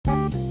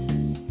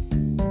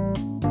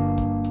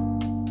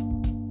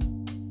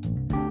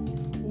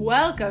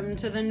Welcome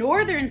to the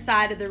northern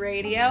side of the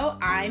radio.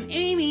 I'm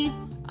Amy.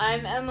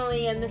 I'm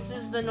Emily, and this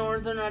is the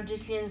Northern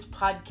Auditions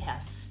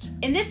podcast.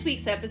 In this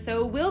week's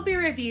episode, we'll be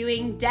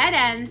reviewing Dead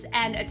Ends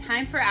and A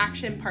Time for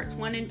Action Parts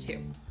 1 and 2.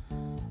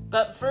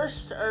 But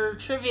first, our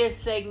trivia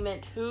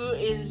segment, Who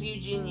is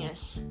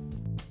Eugenius?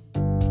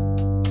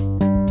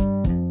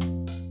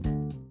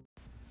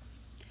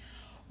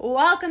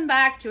 Welcome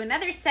back to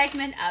another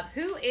segment of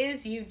Who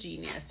is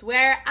Eugenius,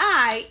 where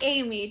I,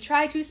 Amy,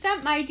 try to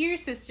stump my dear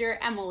sister,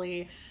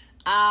 Emily,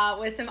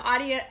 with some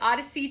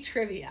Odyssey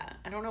trivia.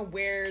 I don't know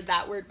where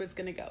that word was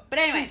going to go. But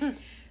anyway,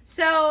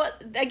 so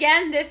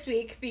again this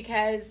week,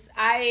 because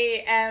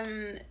I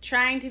am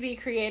trying to be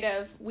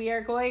creative, we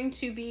are going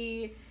to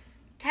be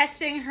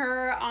testing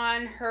her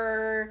on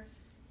her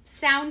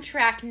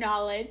soundtrack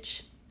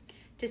knowledge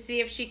to see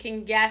if she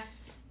can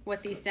guess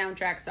what these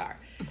soundtracks are.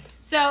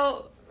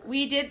 So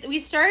we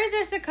started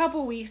this a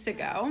couple weeks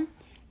ago,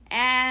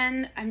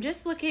 and I'm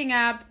just looking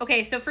up.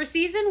 Okay, so for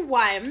season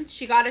 1,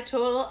 she got a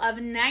total of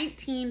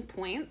 19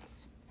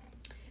 points.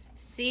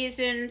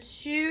 Season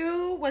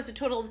 2 was a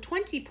total of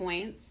 20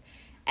 points,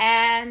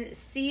 and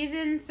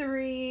season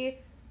 3,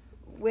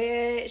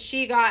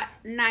 she got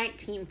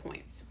 19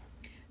 points.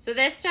 So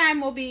this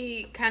time we'll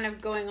be kind of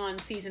going on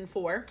season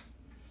 4.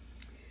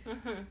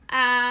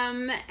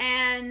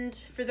 And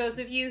for those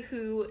of you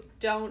who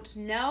don't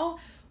know,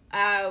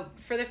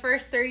 for the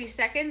first 30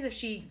 seconds, if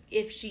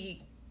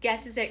she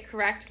guesses it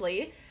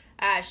correctly,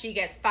 she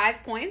gets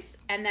 5 points.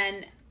 And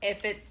then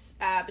if it's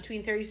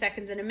between 30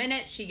 seconds and a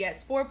minute, she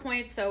gets 4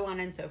 points, so on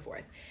and so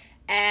forth.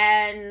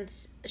 And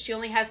she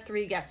only has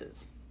 3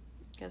 guesses,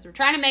 because we're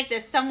trying to make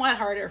this somewhat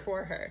harder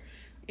for her,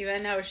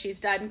 even though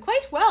she's done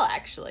quite well,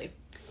 actually.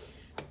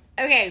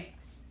 Okay,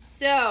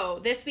 so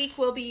this week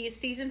will be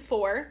season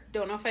 4.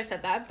 Don't know if I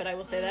said that, but I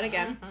will say that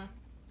again.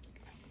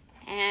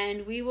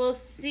 And we will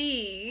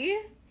see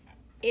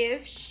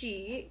if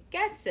she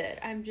gets it.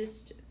 I'm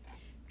just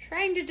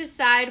trying to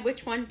decide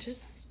which one to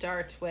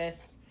start with.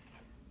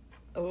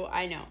 Oh,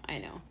 I know.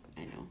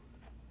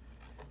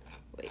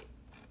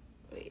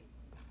 Wait.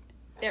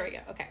 There we go.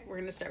 Okay, we're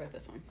going to start with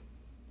this one.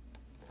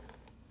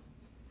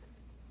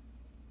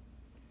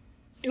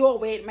 Oh,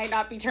 wait, it might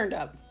not be turned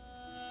up.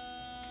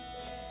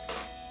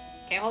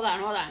 Okay, hold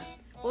on.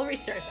 We'll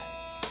restart that.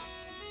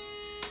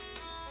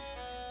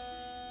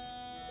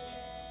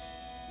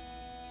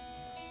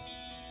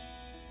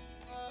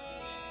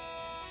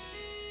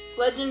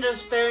 Legend of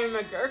Sperry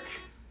McGurk.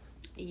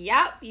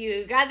 Yep,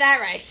 you got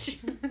that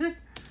right.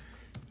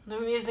 The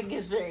music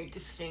is very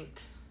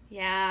distinct.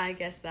 Yeah, I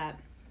guess that.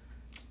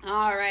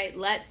 All right,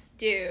 let's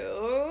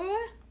do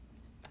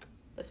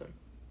this one.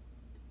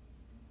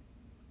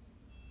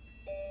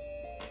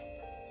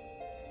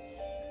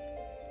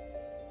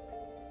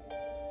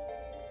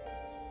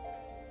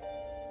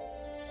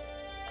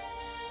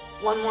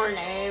 One more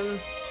name.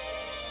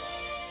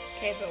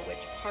 Okay, but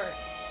which part?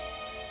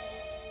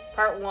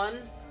 Part 1?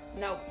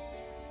 Nope.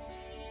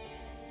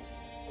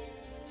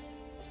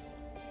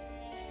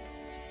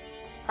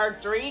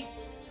 Part 3?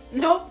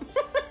 Nope.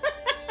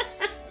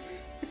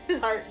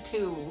 Part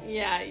 2.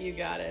 Yeah, you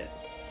got it.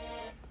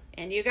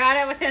 And you got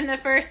it within the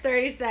first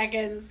 30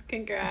 seconds.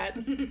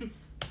 Congrats.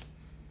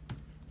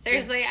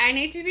 Seriously, I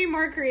need to be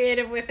more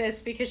creative with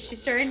this because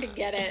she's starting to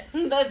get it.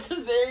 That's a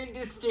very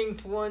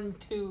distinct one,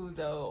 too,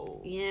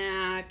 though.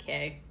 Yeah,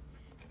 okay.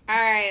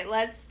 Alright,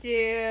 let's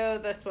do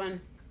this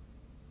one.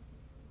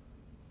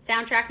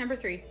 Soundtrack number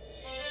 3.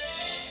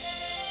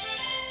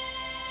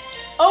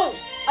 Oh,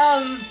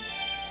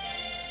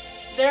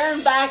 There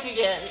and Back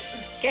Again.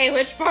 Okay,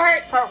 which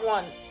part? Part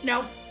 1.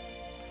 Nope.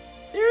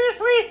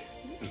 Seriously?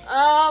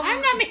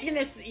 I'm not making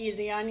this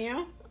easy on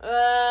you.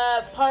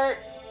 Part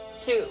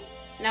 2.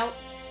 Nope.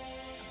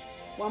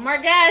 One more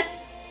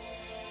guess.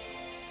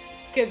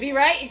 Could be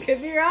right, you could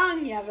be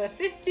wrong. You have a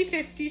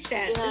 50-50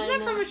 chance. Yeah, Isn't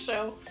that from a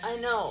show? I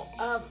know.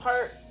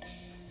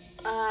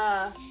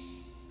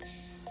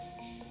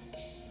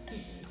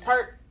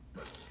 Part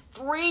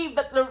 3,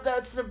 but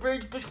that's the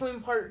bridge between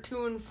part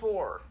 2 and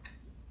 4.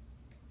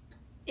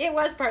 It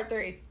was part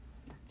 3.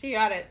 So you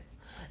got it.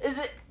 Is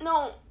it?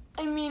 No,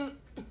 I mean...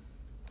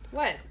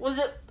 What? Was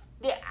it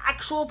the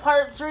actual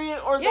part 3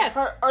 or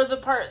the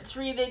part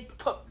 3 they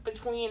put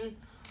between...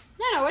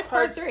 No, it's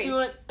part 3.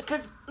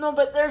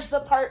 But there's the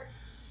part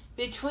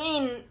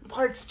between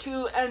parts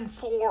 2 and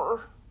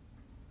 4.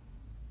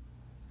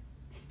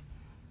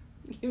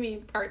 You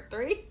mean part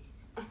 3?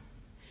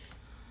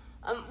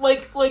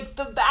 Like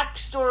the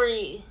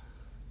backstory.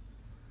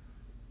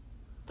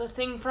 The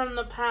thing from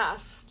the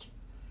past.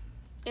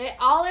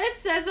 All it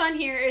says on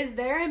here is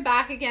There and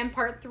Back Again,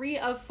 part 3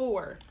 of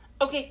 4.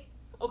 Okay.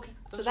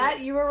 So that,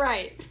 you were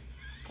right.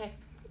 Okay.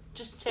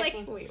 Just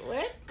checking. Like, wait,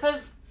 what?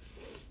 Because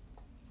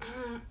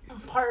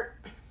part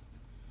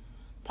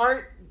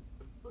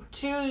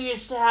 2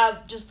 used to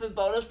have just the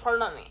bonus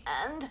part on the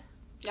end.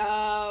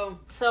 Oh.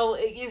 So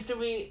it used to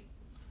be...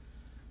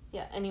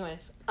 Yeah,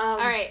 anyways.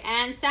 Alright,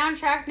 and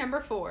soundtrack number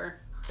 4.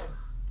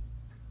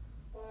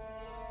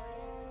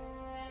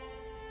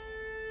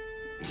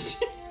 That's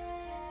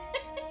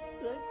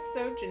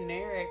so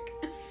generic.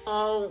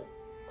 Oh.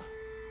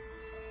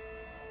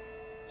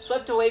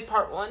 Swept Away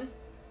Part 1.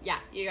 Yeah,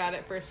 you got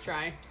it first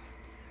try.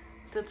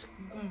 That's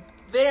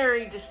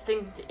very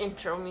distinct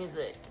intro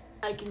music.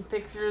 I can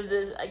picture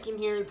this. I can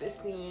hear this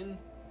scene.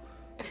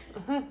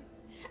 Everything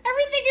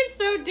is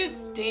so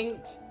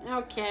distinct.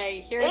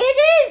 Okay,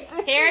 It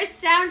is! Here's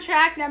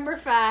soundtrack number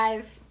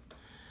 5.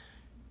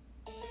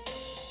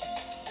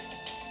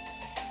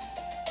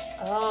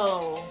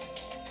 Oh.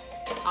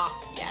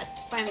 Ah,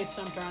 yes. Finally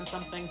stumped her on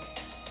something.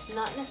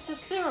 Not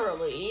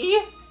necessarily.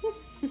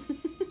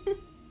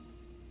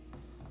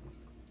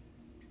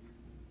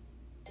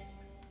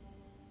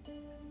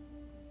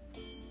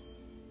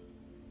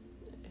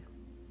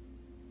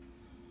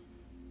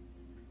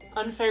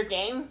 Unfair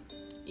Game?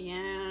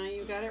 Yeah,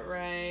 you got it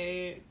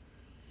right.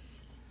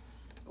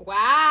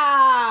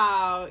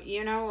 Wow.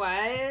 You know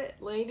what?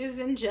 Ladies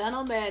and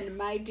gentlemen,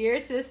 my dear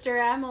sister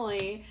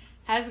Emily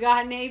has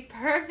gotten a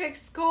perfect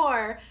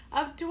score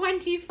of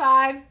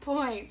 25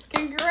 points.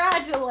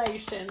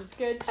 Congratulations.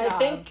 Good job. I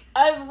think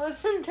I've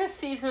listened to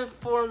season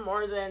 4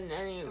 more than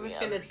any of the I was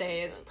going to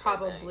say, it's seasons,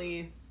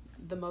 probably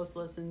the most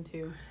listened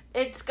to.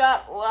 It's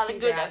got a lot of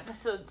good Congrats.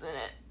 episodes in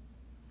it.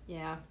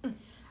 Yeah.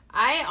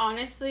 I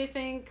honestly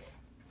think...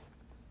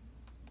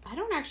 I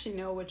don't actually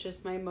know which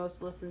is my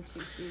most listened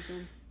to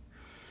season.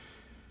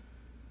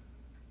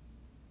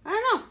 I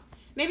don't know.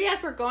 Maybe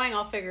as we're going,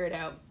 I'll figure it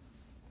out.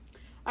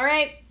 All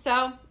right.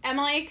 So,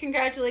 Emily,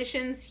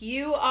 congratulations.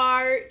 You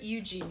are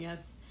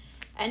Eugenius.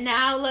 And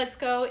now let's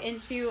go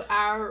into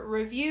our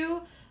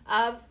review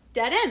of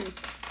Dead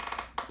Ends.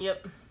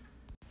 Yep.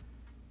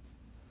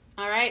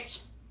 All right.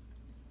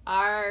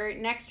 Our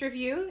next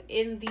review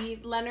in the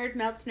Leonard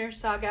Meltzner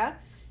saga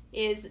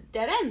is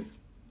Dead Ends.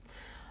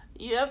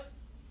 Yep.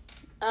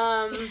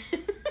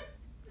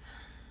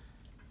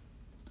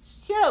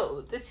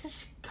 So, this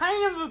is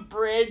kind of a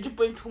bridge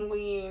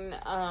between,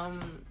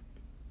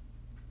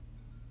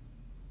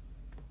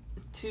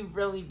 two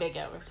really big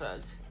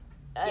episodes.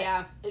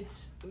 Yeah.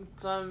 It's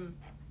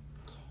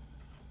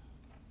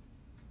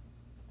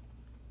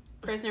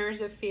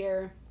Prisoners of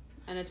Fear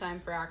and A Time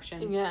for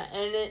Action. yeah,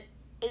 and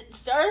it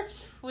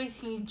starts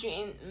with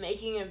Eugene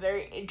making a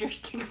very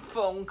interesting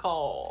phone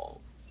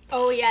call.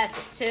 Oh, yes,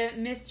 to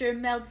Mr.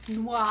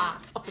 Meltznoir.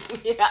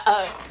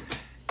 Yeah,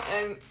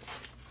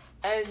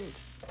 and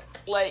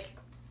like,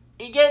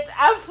 he gets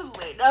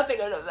absolutely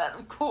nothing out of that,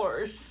 of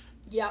course.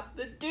 Yep.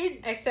 The dude...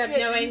 Except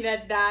knowing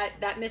that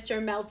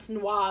Mr.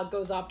 Meltznoir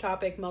goes off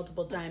topic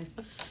multiple times.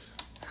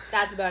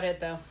 That's about it,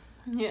 though.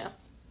 Yeah.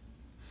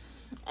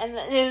 And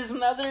that his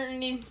mother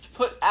needs to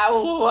put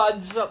owl on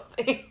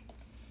something.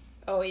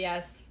 Oh,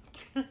 yes.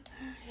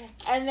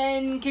 And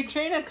then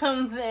Katrina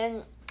comes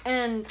in,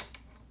 and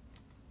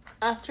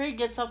after he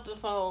gets off the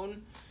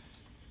phone,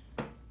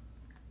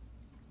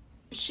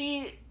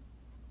 she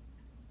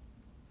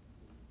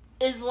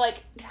is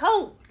like,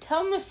 tell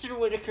Mr.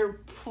 Whitaker,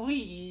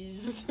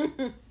 please.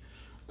 And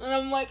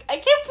I'm like, I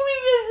can't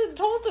believe he hasn't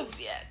told him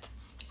yet.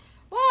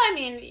 Well, I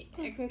mean,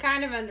 I can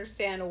kind of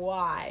understand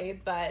why,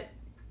 but,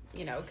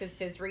 you know, because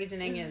his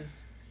reasoning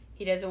is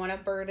he doesn't want to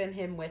burden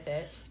him with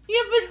it.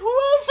 Yeah, but who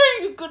else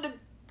are you gonna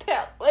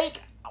tell?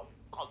 Like,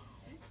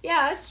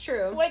 Yeah, that's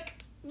true.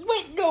 like,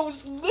 Whit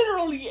knows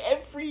literally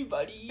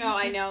everybody. Oh,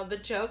 I know. The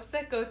jokes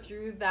that go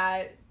through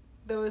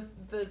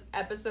the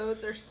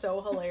episodes are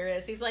so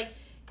hilarious. He's like,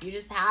 you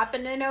just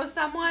happen to know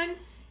someone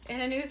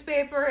in a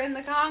newspaper in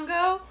the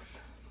Congo?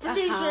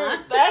 Pretty sure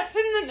that's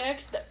in the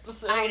next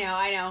episode. I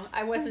know.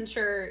 I wasn't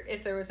sure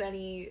if there was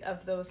any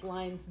of those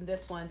lines in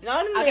this one.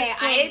 Not in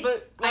this one,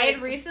 but... I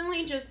had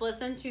recently just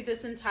listened to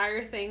this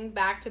entire thing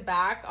back to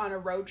back on a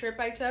road trip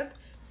I took,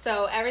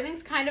 so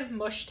everything's kind of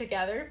mushed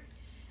together.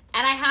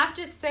 And I have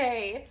to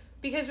say,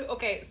 because,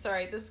 okay,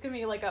 sorry, this is going to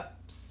be like a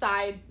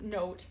side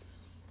note.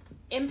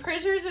 In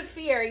Prisoners of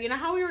Fear, you know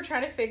how we were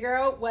trying to figure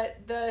out what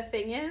the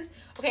thing is?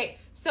 Okay,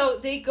 so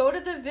they go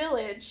to the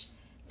village,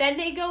 then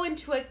they go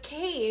into a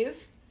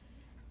cave,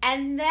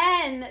 and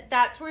then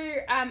that's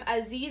where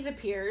Aziz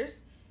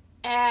appears,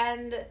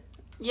 and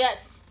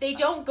yes, they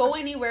don't go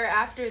anywhere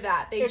after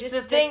that. It's the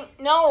thing.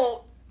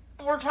 No,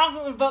 we're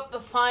talking about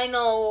the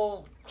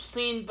final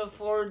scene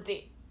before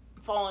the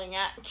falling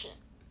action.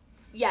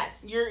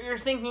 Yes. You're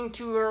thinking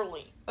too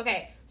early.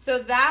 Okay, so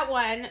that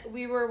one,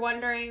 we were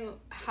wondering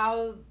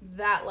how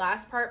that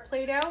last part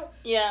played out.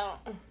 Yeah.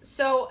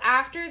 So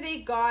after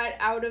they got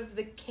out of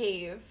the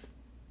cave,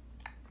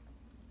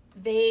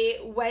 they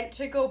went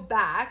to go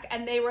back,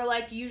 and they were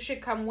like, you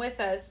should come with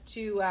us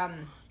to,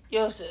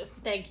 Joseph.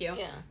 Thank you.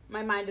 Yeah.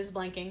 My mind is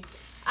blanking.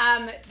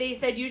 They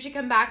said, you should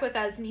come back with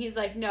us, and he's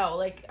like, no,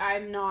 like,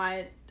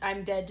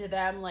 I'm dead to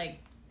them, like,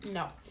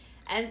 no.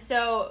 And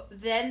so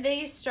then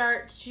they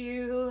start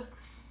to...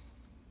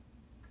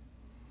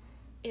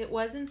 It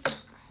wasn't the...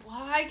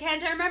 Why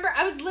can't I remember?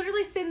 I was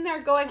literally sitting there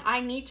going,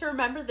 I need to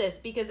remember this,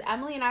 because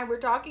Emily and I were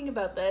talking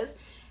about this,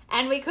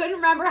 and we couldn't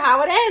remember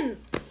how it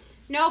ends.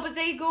 No, but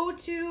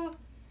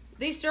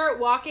they start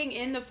walking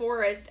in the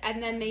forest,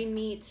 and then they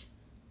meet,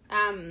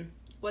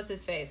 what's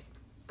his face?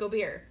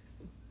 Gobir.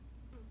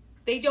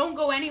 They don't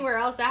go anywhere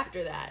else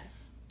after that.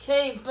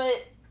 Okay,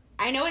 but...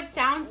 I know it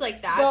sounds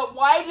like that. But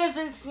why does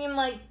it seem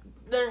like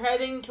they're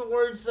heading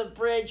towards the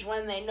bridge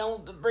when they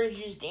know the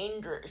bridge is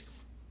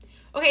dangerous?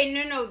 Okay,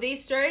 no. They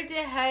started to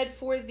head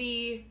for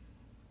the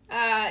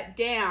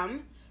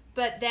dam,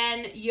 but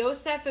then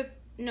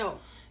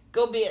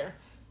Gobir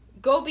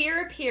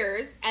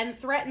appears and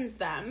threatens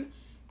them,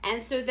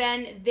 and so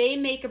then they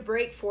make a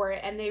break for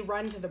it and they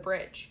run to the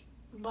bridge.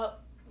 But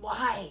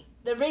why?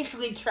 They're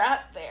basically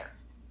trapped there.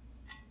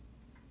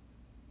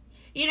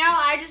 You know,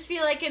 I just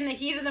feel like in the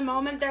heat of the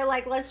moment, they're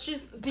like, let's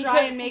just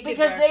try and make it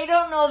because there. they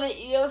don't know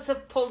that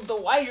Yosef pulled the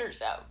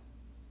wires out.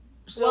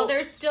 So, Well,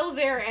 they're still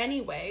there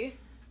anyway.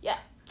 Yeah,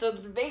 so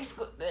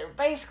they're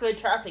basically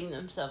trapping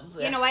themselves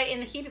there. You know what?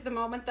 In the heat of the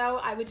moment, though,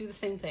 I would do the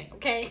same thing,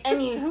 okay?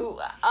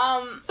 Anywho,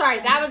 Sorry,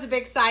 that was a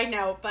big side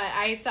note, but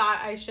I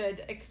thought I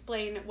should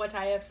explain what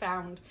I have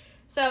found.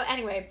 So,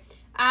 anyway,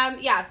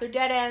 so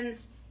dead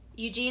ends.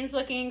 Eugene's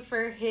looking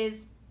for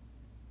his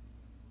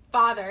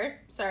father.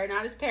 Sorry,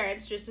 not his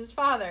parents, just his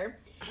father.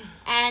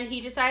 And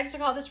he decides to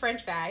call this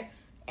French guy.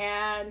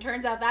 And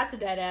turns out that's a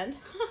dead end.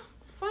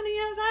 Funny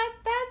how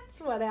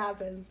that's what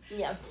happens.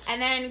 Yeah. And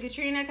then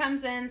Katrina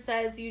comes in,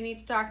 says you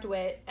need to talk to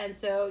Whit. And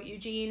so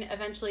Eugene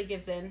eventually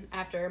gives in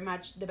after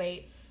much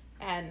debate.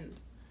 And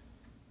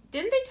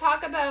didn't they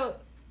talk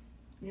about...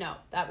 No,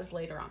 that was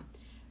later on.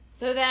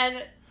 So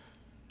then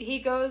he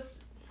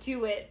goes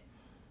to Whit,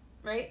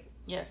 right?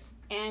 Yes.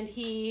 And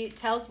he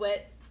tells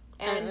Whit...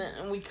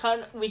 And we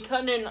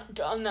cut in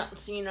on that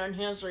scene on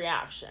his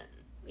reaction.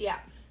 Yeah.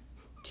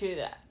 To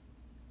that.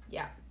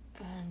 Yeah.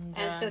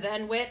 And so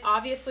then Whit,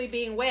 obviously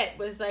being Whit,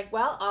 was like,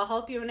 well, I'll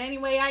help you in any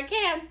way I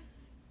can.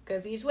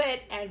 Because he's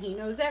Whit, and he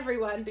knows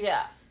everyone.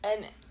 Yeah.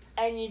 And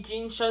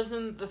Eugene shows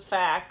him the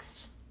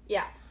facts.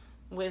 Yeah.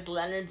 With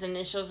Leonard's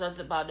initials at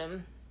the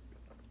bottom.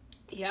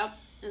 Yep.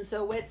 And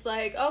so Whit's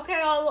like,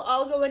 okay,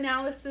 I'll go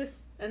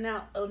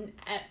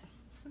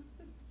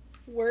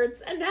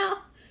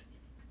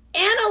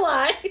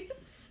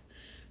analyze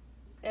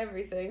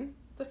everything.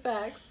 The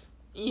facts.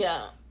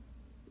 Yeah.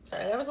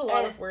 Sorry, that was a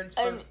lot of words.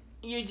 And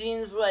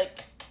Eugene's like,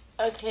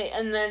 okay,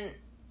 and then,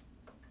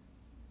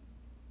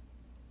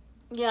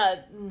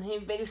 yeah, he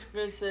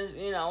basically says,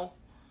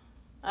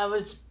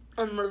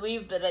 I'm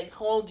relieved that I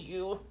told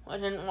you. I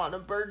didn't want to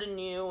burden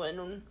you,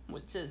 and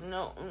Whit says,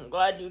 no, I'm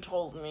glad you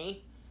told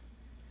me.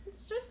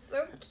 It's just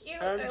so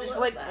cute. I'm just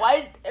like, that.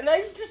 why? And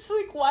I'm just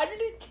like, why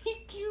did it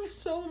take you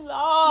so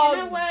long?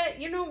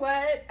 You know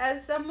what?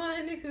 As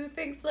someone who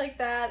thinks like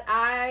that,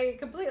 I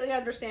completely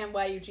understand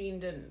why Eugene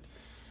didn't.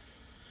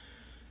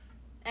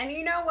 And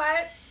you know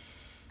what?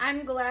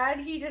 I'm glad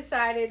he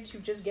decided to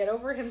just get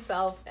over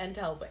himself and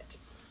tell Whit.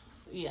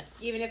 Yeah.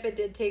 Even if it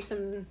did take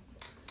some...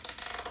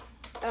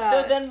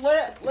 so then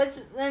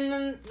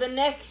then the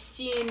next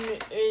scene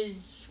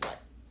is what?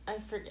 I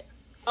forget.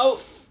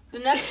 Oh, the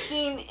next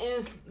scene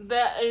is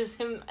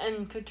him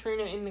and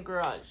Katrina in the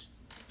garage.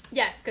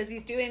 Yes, because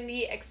he's doing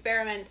the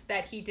experiment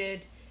that he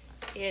did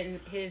in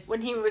his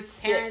when he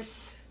was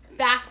parents'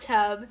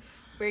 bathtub,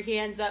 where he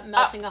ends up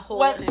melting a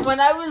hole in it. When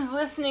I was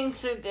listening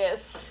to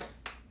this,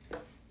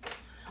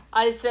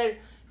 I said,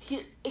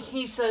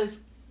 he says,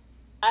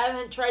 I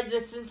haven't tried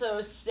this since I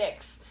was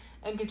 6.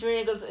 And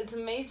Katrina goes, it's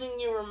amazing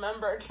you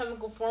remember a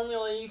chemical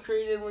formula you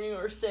created when you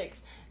were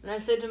 6. And I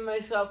said to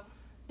myself,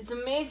 it's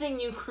amazing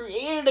you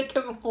created a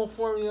chemical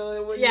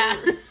formula when you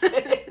were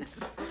 6.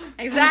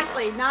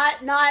 Exactly.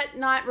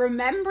 Not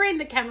remembering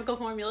the chemical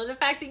formula. The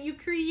fact that you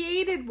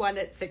created one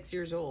at 6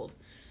 years old.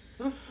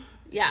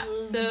 Yeah.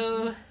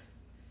 So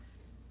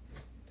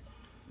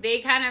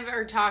they kind of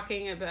are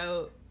talking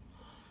about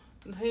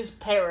his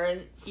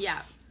parents.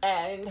 Yeah.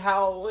 And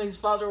how his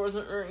father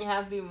wasn't very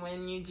happy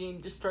when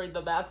Eugene destroyed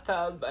the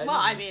bathtub. Well,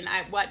 I mean,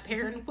 what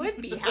parent would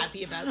be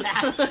happy about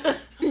that?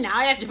 Now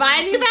I have to buy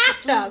a new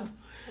bathtub.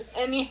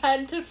 And he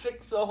had to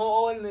fix a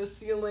hole in the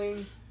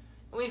ceiling.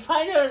 We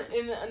find out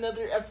in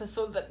another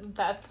episode that the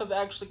bathtub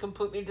actually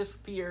completely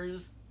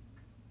disappears.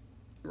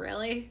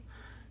 Really?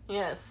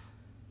 Yes.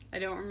 I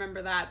don't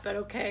remember that, but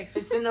okay.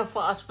 It's in a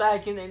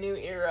flashback in a new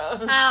era.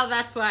 Oh,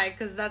 that's why,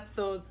 because that's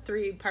the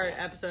 3-part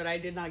episode I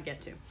did not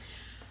get to.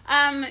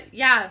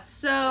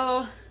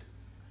 So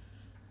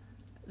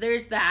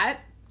there's that.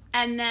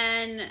 And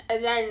then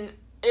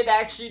it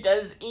actually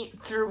does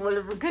eat through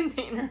whatever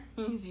container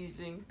he's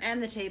using.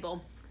 And the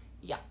table.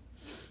 Yeah.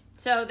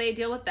 So they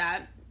deal with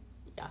that.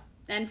 Yeah.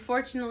 And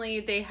fortunately,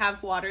 they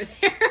have water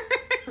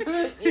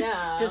there.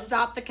 Yeah. To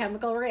stop the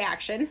chemical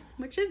reaction,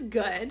 which is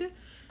good.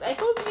 I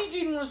hope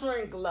Eugene was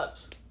wearing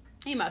gloves.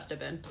 He must have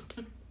been.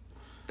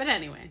 But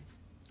anyway.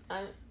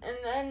 And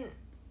then,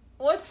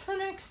 what's the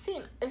next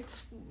scene?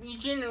 It's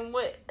Eugene and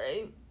Whit,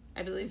 right?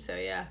 I believe so,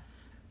 yeah.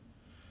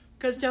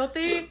 Because don't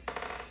they...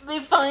 They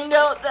find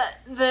out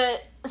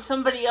that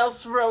somebody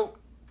else wrote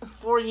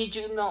 40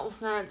 June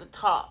Meltzer at the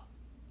top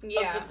of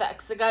the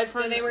facts. The guy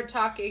from... So they were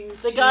talking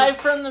The guy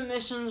from the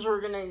missions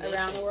organization.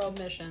 Around the World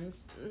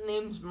Missions. His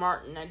name's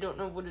Martin. I don't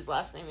know what his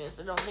last name is.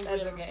 I don't think we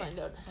ever find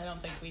out. I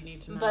don't think we need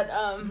to know.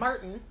 But,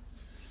 Martin.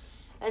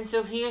 And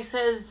so he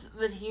says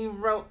that he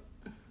wrote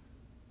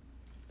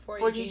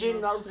for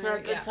Eugene Meltzner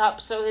at the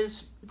top. So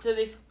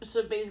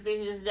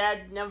basically his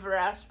dad never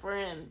asked for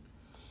him,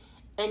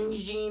 and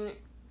Eugene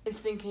is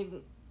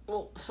thinking,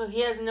 well, so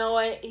he has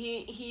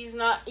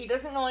he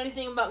doesn't know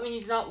anything about me.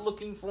 He's not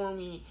looking for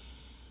me,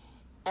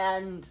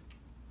 and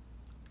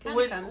kind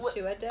of comes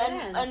to a dead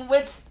end. And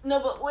Whit's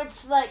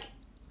like,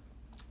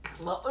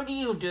 what would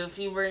you do if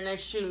you were in his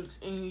shoes?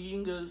 And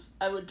Eugene goes,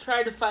 I would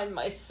try to find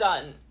my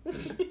son.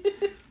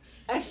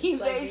 And he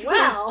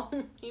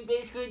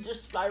basically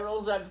just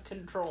spirals out of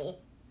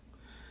control.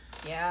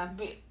 Yeah.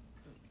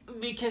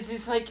 Because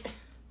he's like,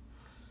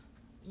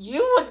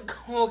 you would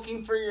go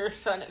looking for your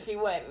son if he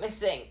went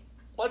missing.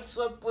 What's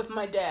up with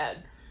my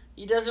dad?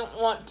 He doesn't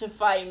want to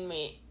find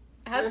me.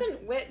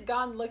 Hasn't Whit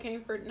gone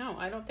looking for... No,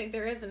 I don't think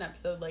there is an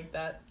episode like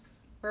that.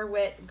 Where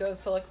Whit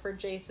goes to look for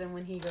Jason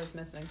when he goes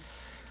missing.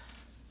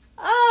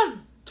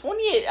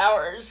 28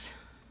 hours.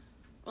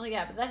 Well,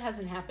 yeah, but that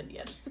hasn't happened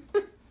yet.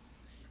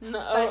 No,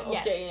 but okay,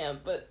 yes. yeah,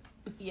 but...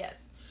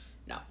 Yes.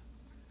 No.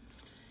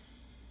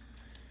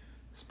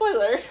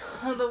 Spoilers,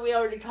 although we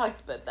already talked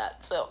about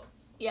that, so...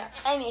 Yeah.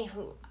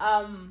 Anywho,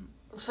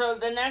 so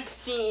the next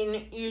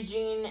scene,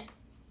 Eugene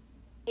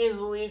is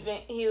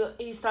leaving.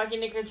 He's talking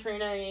to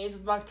Katrina and he's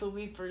about to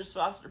leave for his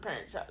foster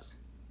parents' house.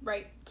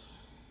 Right.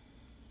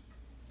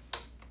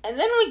 And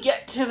then we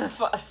get to the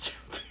foster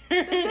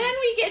parents. So then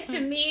we get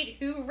to meet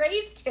who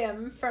raised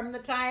him from the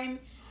time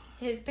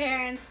his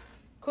parents,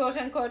 quote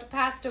unquote,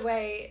 passed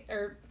away,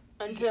 or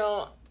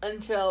until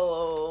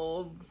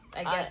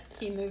I guess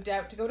he moved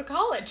out to go to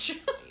college.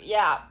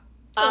 Yeah.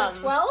 So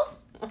 12?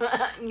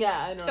 Yeah,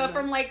 I don't know. So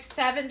from like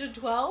 7 to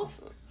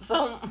 12?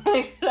 Something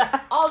like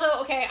that.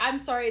 Although, okay, I'm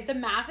sorry, the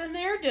math in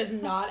there does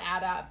not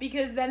add up.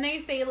 Because then they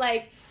say,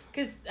 like,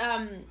 because,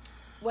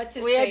 what's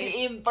his face? We had to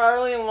eat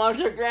barley and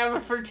water grandma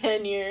for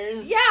 10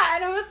 years. Yeah,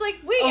 and I was like,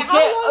 wait, how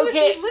long was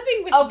he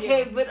living with you?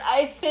 Okay, but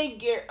I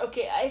figure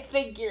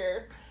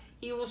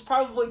he was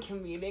probably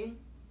commuting.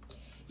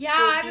 Yeah,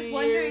 I was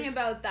wondering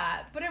about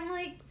that. But I'm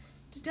like,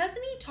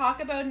 doesn't he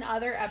talk about in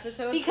other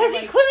episodes? Because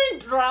he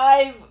couldn't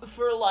drive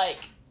for, like...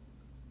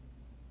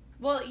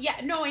 Well,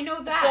 yeah, no, I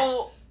know that.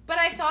 So... But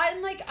I thought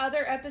in, like,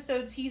 other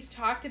episodes he's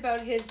talked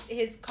about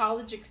his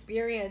college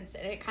experience,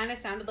 and it kind of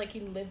sounded like he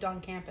lived on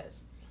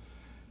campus.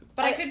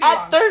 But I could be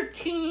wrong. At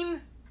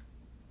 13?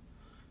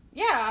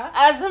 Yeah.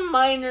 As a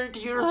minor, do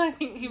you really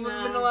think he would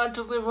have been allowed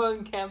to live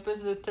on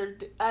campus at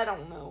 13? I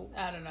don't know.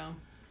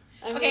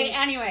 Okay,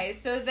 anyway,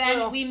 so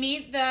then we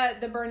meet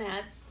the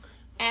Burnett's.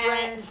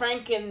 And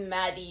Frank and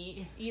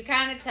Maddie. You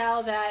kind of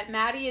tell that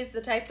Maddie is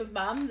the type of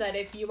mom that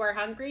if you are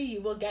hungry, you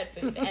will get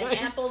food, and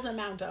ample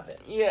amount of it.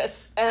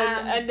 Yes,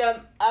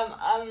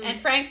 and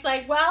Frank's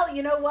like, well,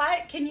 you know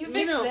what? Can you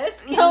fix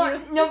this?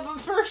 No, but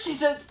first she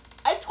says,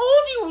 I told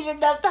you we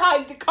didn't have to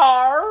hide the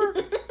car.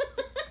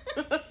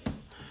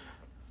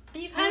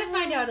 You kind of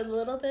find out a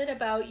little bit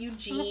about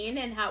Eugene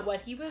and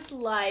what he was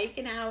like,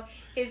 and how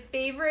his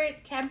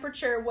favorite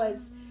temperature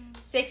was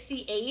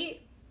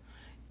 68.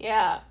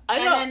 Yeah, I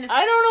don't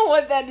know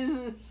what that is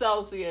in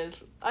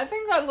Celsius. I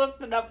think I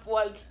looked it up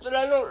once, but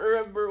I don't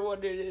remember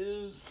what it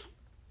is.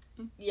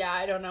 Yeah,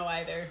 I don't know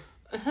either.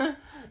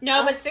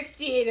 No, but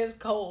 68 is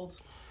cold.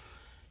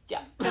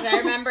 Yeah, because I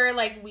remember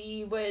like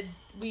we would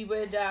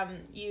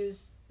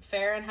use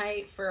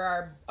Fahrenheit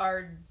for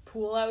our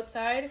pool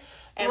outside,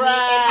 and it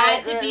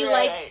had to be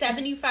like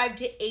 75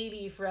 to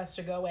 80 for us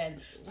to go in.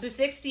 So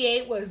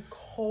 68 was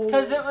cold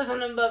because it was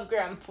an above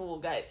ground pool,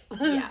 guys.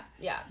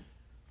 Yeah.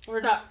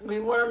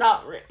 We were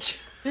not rich.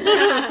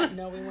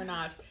 No, we were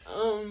not.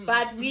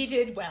 But we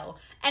did well.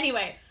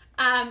 Anyway,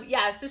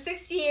 so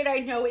 68 I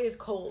know is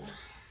cold.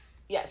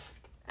 Yes.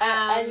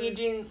 And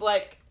Eugene's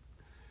like,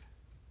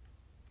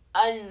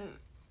 and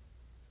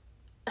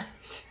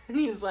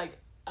he's like,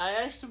 I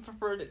actually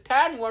prefer it a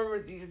tad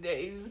warmer these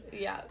days.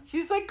 Yeah.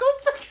 She's like, go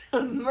fix the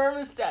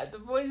thermostat. The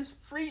boy's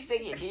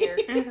freezing in here.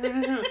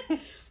 Like,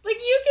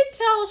 you can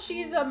tell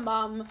she's a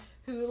mom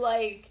who,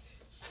 like,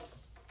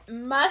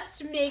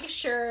 must make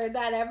sure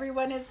that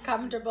everyone is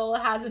comfortable,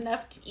 has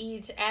enough to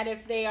eat, and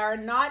if they are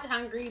not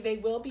hungry, they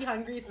will be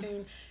hungry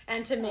soon,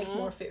 and to make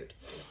more food.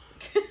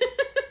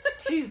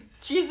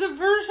 She's a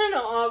version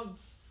of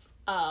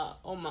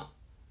Oma.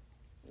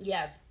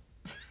 Yes.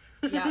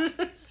 Yeah.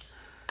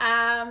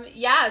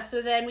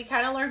 So then we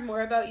kind of learned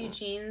more about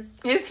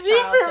Eugene's His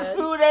favorite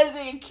food as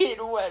a kid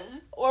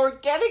was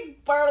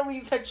organic barley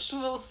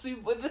vegetable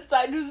soup with a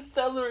side of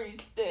celery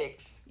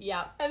sticks.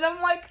 Yeah. And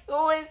I'm like,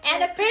 who is this?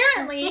 And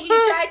apparently he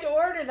tried to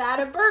order that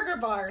at Burger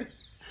Barn.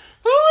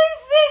 Who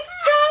is this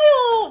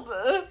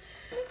child?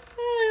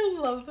 I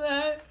love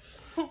that.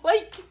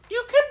 Like,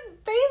 you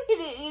couldn't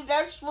basically eat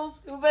vegetable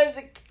soup as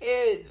a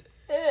kid.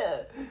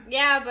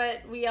 Yeah,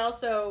 but we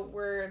also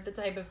were the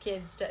type of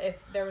kids to,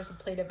 if there was a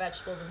plate of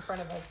vegetables in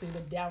front of us, we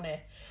would down it.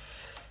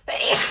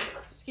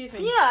 Excuse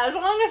me. Yeah, as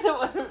long as it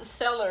wasn't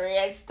celery,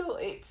 I still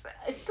hate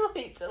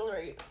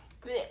celery.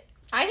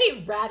 I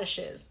hate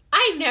radishes.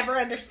 I never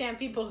understand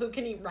people who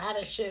can eat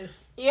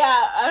radishes.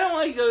 Yeah, I don't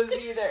like those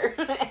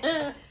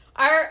either.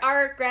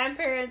 Our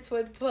grandparents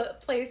would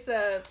place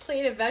a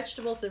plate of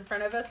vegetables in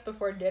front of us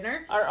before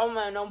dinner. Our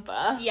Oma and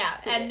Opa. Yeah,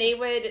 and they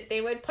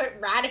would put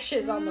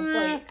radishes on the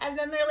plate. And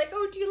then they're like,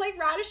 "Oh, do you like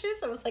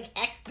radishes?" I was like,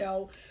 "Heck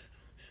no.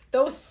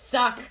 Those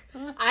suck.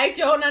 I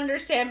don't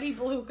understand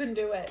people who can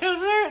do it." Because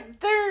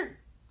they're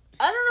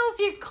I don't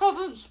know if you call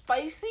them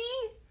spicy.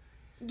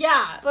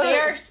 Yeah, they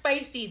are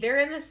spicy. They're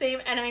in the same,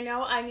 and I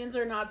know onions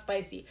are not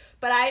spicy,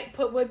 but I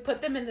would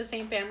put them in the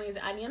same family as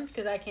onions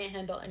because I can't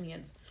handle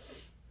onions.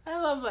 I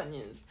love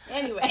onions.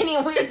 Anyway,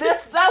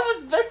 that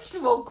was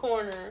vegetable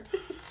corner.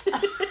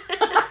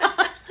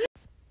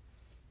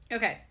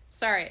 Okay,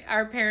 sorry.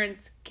 Our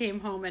parents came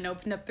home and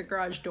opened up the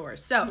garage door,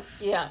 so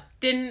Yeah.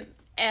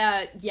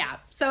 yeah.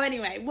 So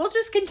anyway, we'll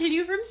just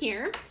continue from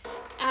here.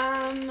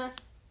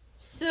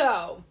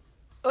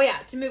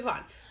 To move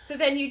on. So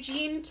then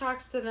Eugene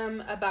talks to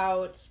them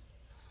about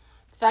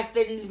The fact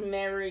that he's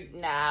married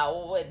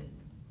now and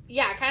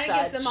kind of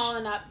gives them all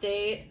an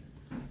update.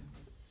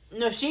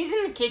 no, she's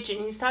in the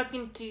kitchen. He's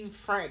talking to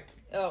Frank.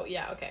 Oh,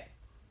 yeah, okay.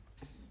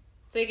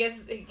 So he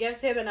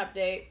gives him an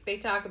update. They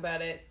talk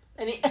about it.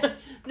 And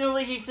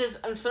he says,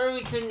 "I'm sorry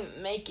we couldn't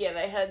make it.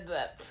 I had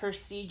that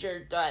procedure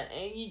done."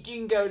 And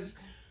Eugene goes,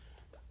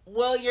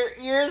 "Well, your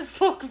ears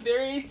look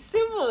very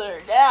similar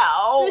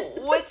now."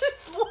 Which,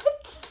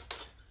 what?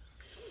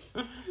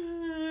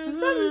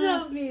 Something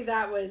tells me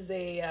that was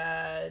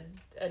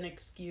an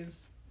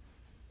excuse.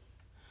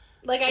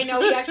 Like, I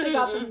know he actually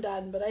got them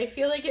done, but I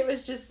feel like it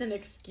was just an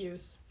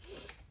excuse.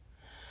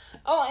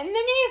 Oh, and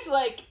then he's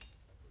like,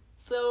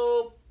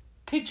 "So,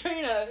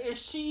 Katrina, is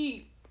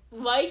she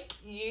like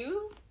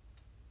you?"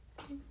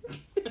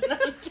 And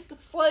I'm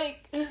just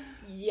like,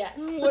 Yes.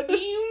 "What do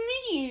you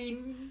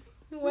mean?"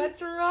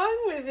 What's wrong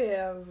with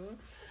him?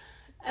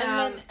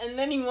 And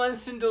then he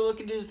wants him to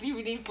look at his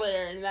DVD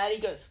player, and Maddie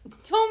goes,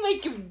 "Don't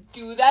make him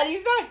do that.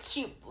 He's not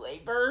cheap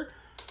labor."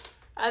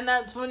 And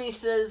that's when he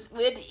says,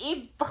 "We had to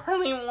eat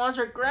barley and watch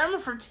our grandma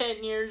for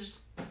 10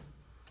 years.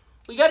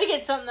 We got to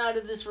get something out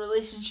of this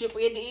relationship.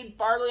 We had to eat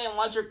barley and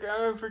watch our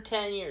grandma for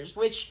 10 years."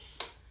 Which,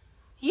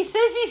 he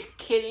says he's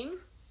kidding,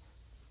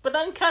 but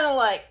I'm kind of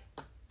like,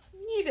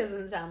 He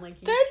doesn't sound like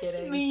he's that's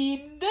kidding.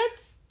 mean.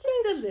 That's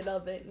Just a little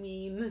bit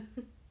mean.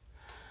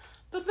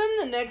 But then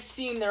the next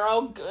scene, they're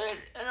all good,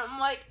 and I'm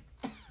like...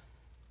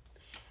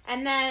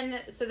 And then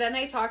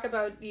they talk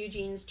about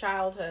Eugene's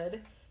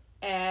childhood,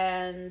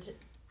 and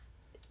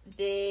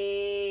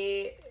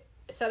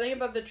something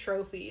about the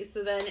trophies.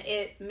 So then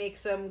it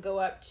makes them go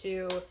up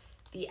to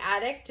the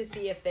attic to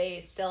see if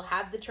they still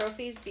have the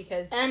trophies,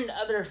 because... And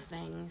other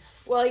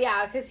things. Well,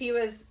 yeah,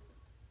 because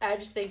I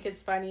just think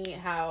it's funny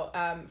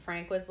how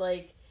Frank was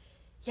like,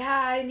 "Yeah,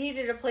 I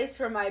needed a place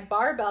for my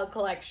barbell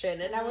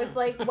collection." And I was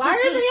like, why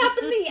are they up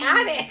in the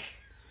attic?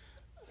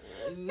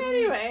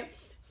 Anyway,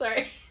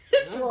 sorry.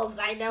 Just a little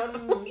side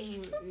note.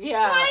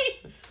 Yeah. Why?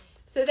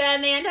 So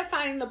then they end up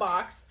finding the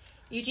box.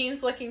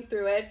 Eugene's looking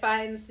through it,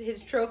 finds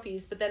his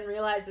trophies, but then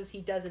realizes he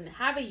doesn't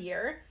have a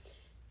year.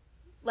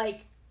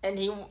 And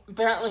he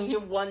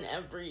won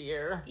every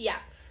year. Yeah.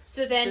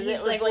 So then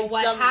he's like, well,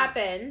 what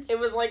happened? It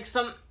was like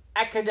some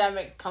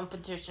academic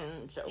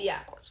competition, so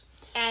yeah. Of course.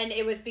 And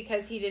it was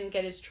because he didn't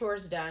get his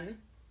chores done.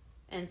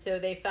 And so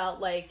they felt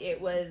like it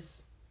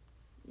was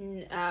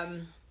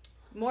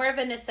more of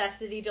a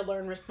necessity to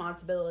learn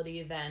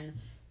responsibility than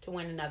to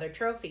win another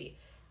trophy.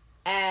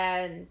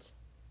 And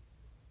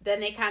then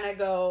they kind of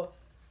go,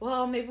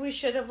 "Well, maybe we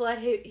should have let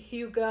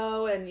Hugh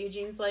go." And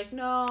Eugene's like,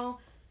 "No."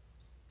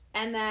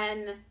 And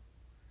then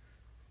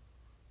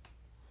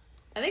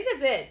I think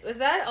that's it. Was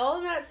that all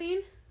in that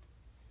scene?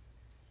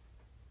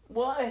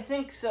 Well, I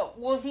think so.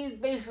 Well, he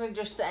basically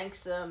just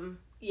thanks them.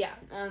 Yeah.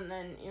 And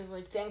then he's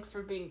like, "Thanks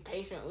for being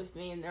patient with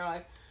me." And they're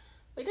like,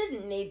 "We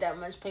didn't need that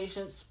much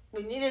patience.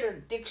 We needed a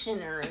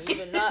dictionary,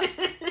 but not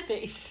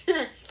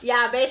patience."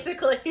 Yeah,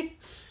 basically.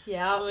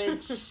 Yeah.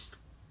 Which,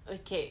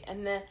 okay,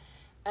 and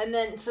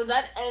then, so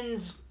that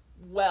ends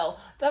well.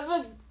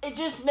 It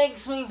just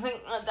makes me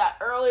think of that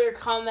earlier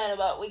comment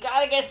about we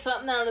gotta get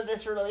something out of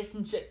this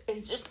relationship.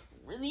 It's just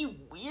really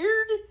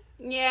weird.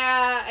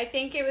 Yeah, I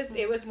think it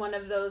was one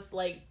of those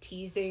like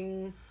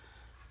teasing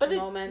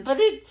moments. But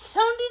it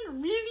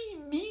sounded really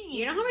mean.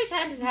 You know how many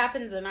times it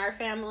happens in our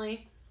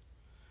family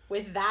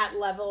with that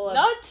level of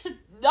not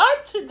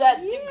to that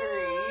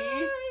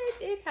degree.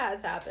 It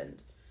has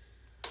happened.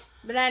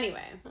 But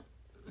anyway.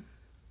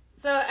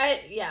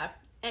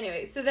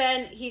 Anyway, so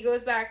then he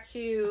goes back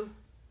to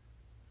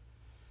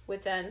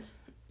Wit's End.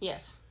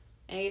 Yes.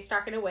 And he's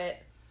talking to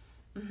Wit.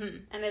 Mm-hmm.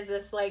 And is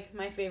this like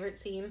my favorite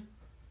scene?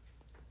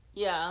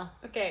 Yeah.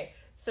 Okay,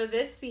 so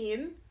this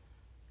scene,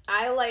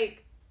 I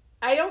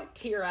don't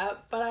tear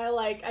up, but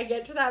I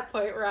get to that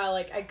point where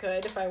I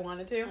could if I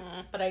wanted to,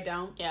 but I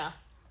don't. Yeah.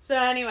 So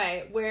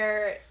anyway,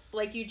 where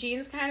like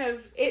Eugene's kind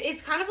of,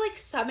 it's kind of like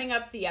summing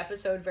up the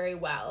episode very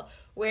well,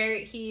 where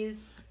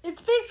it's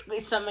basically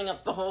summing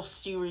up the whole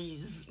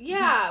series.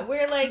 Yeah,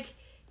 where like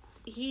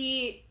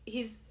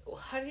he's,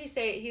 how did he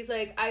say it? He's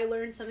like, "I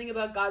learned something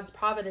about God's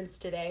providence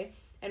today,"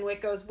 and Wit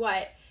goes,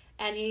 "What?"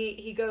 And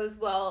he goes,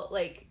 well,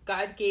 like,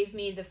 God gave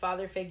me the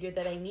father figure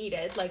that I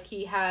needed. Like,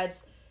 he had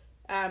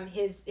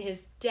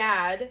his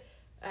dad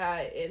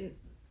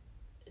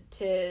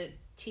to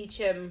teach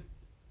him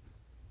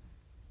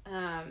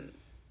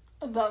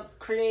about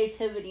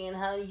creativity and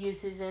how to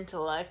use his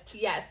intellect.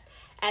 Yes.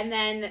 And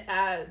then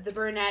the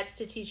Burnetts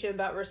to teach him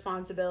about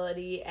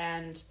responsibility,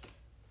 and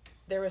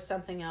there was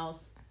something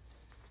else.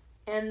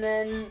 And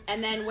then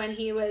when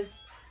he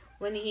was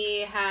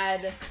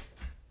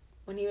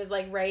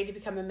like ready to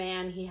become a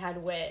man, he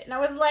had wit. And I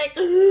was like,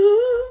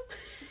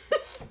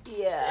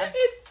 yeah.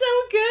 It's so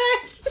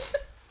good.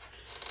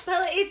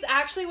 But like, it's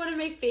actually one of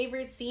my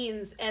favorite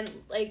scenes, and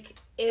like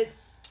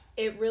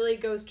it really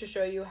goes to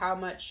show you how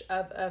much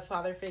of a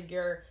father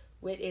figure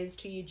Wit is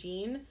to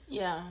Eugene.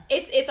 Yeah.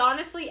 It's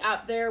honestly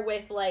up there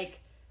with like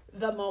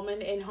the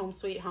moment in Home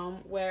Sweet Home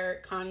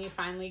where Connie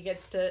finally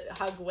gets to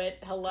hug Wit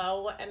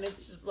hello, and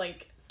it's just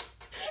like,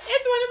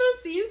 it's one of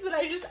those scenes that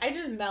I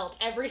just melt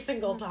every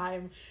single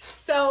time.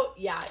 So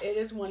yeah, it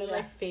is one of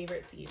my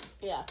favorite scenes.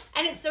 Yeah.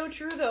 And it's so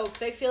true though,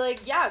 because I feel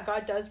like, yeah,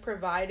 God does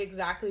provide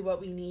exactly what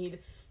we need,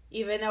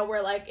 even though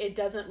we're like, it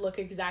doesn't look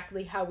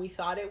exactly how we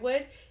thought it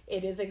would.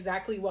 It is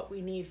exactly what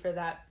we need for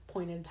that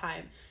point in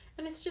time.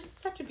 And it's just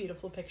such a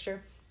beautiful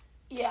picture.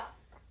 Yeah.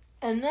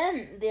 And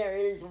then there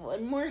is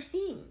one more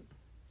scene.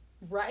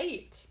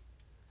 Right.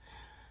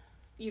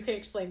 You can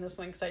explain this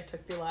one because I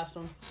took the last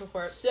one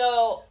before.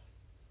 So,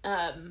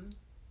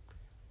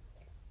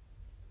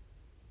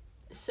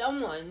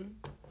 someone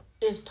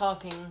is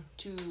talking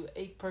to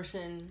a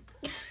person.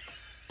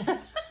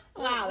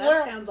 Wow,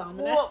 that sounds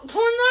ominous.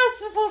 We're not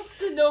supposed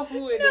to know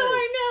who it is. No,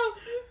 I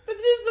know. But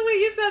just the way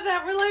you said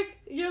that,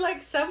 you're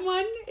like,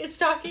 someone is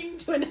talking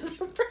to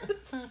another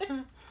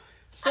person.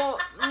 So,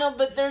 no,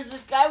 but there's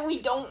this guy we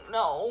don't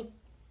know.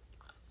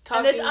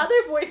 And this other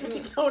voice we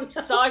don't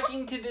know.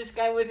 Talking to this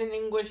guy with an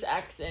English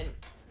accent.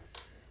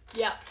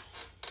 Yep.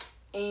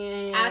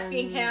 And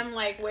asking him,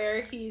 like,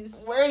 where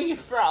are you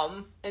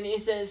from? And he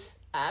says,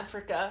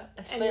 Africa.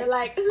 And you're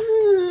like,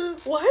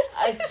 what?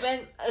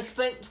 I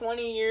spent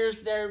 20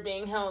 years there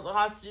being held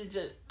hostage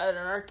at an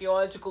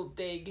archaeological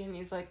dig. And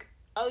he's like,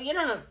 oh, you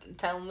don't have to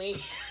tell me.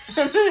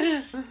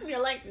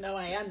 You're like, no,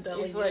 I am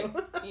telling he's you. Like,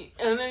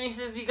 and then he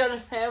says, you got a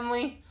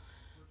family?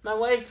 My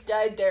wife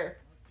died there.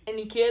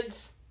 Any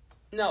kids?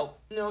 No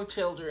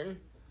children.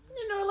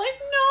 And we're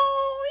like, no,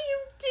 you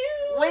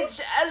do.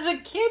 Which, as a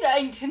kid,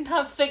 I did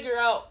not figure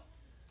out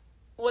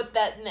what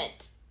that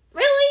meant.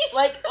 Really?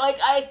 Like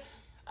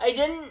I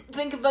didn't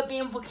think about the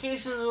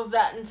implications of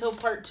that until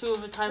part 2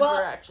 of A Time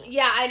for Action.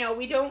 Yeah, I know.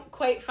 We don't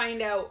quite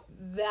find out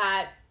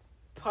that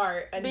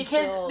part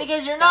until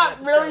because you're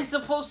not really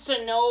supposed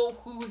to know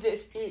who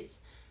this is.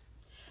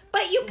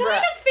 But you kind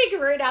of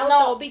figure it out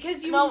though,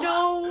 because you know.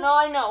 No,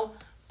 I know.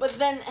 But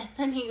then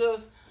he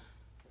goes,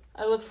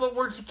 I look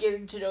forward to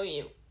getting to know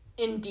you.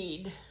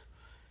 Indeed.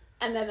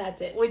 And then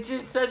that's it. Which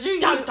is such a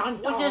dun,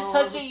 dun, dun. Which is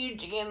such a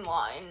Eugene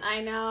line.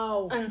 I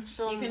know. And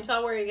so you can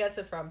tell where he gets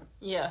it from.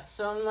 Yeah.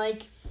 So I'm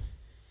like,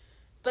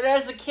 but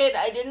as a kid,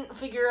 I didn't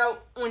figure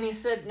out when he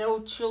said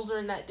no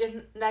children. That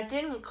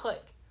didn't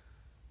click.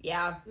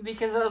 Yeah.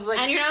 Because I was like,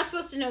 and you're not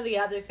supposed to know the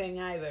other thing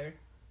either.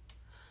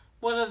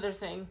 What other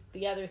thing?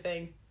 The other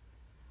thing.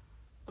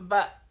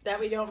 But that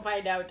we don't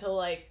find out till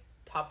like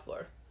top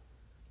floor.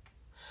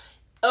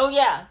 Oh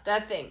yeah,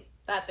 that thing.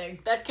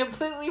 That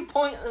completely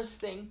pointless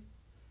thing.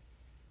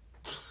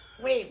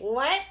 Wait,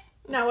 what?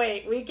 No,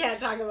 wait, we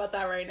can't talk about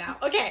that right now.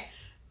 Okay.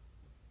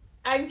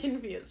 I'm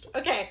confused.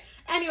 Okay.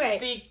 Anyway.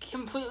 The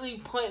completely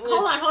pointless...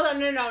 Hold on.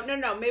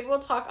 No. Maybe we'll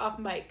talk off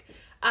mic.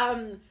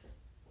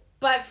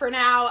 But for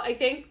now, I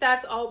think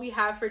that's all we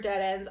have for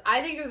Dead Ends.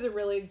 I think it was a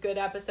really good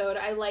episode.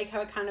 I like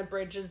how it kind of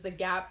bridges the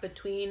gap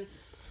between...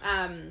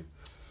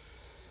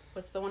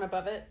 what's the one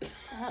above it?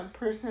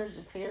 Prisoners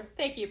of Fear.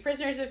 Thank you.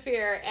 Prisoners of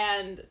Fear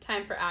and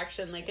Time for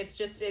Action. Like,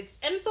 it's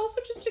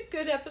also just a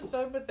good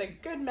episode with a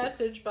good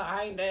message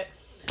behind it.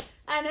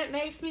 And it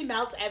makes me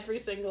melt every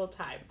single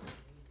time.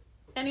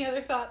 Any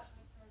other thoughts?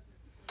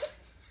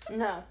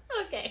 No.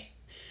 Okay.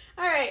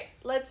 All right.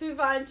 Let's move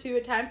on to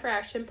A Time for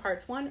Action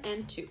Parts 1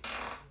 and 2.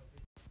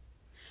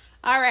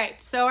 All right.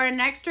 So our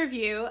next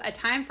review, A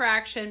Time for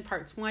Action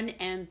Parts 1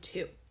 and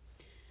 2.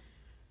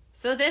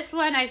 So this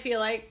one, I feel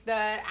like the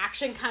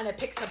action kind of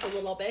picks up a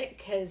little bit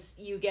because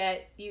you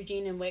get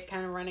Eugene and Wit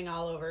kind of running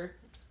all over.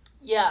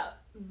 Yeah,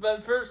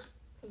 but first,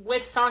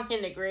 Wit's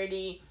talking to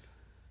Grady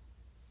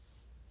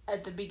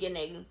at the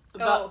beginning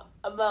about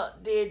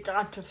the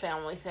adoptive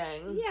family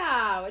thing.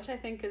 Yeah, which I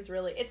think is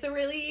really, it's a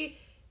really,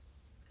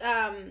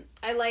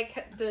 I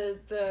like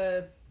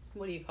the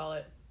what do you call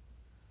it?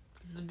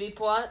 The B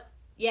plot?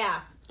 Yeah,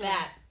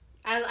 that.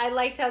 I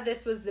liked how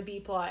this was the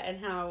B plot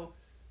and how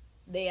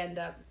they end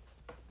up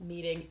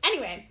meeting.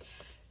 Anyway,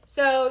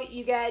 so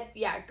you get,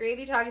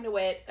 Grady talking to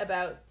Wit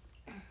about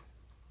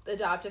the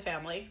adoptive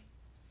family.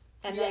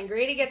 And then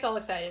Grady gets all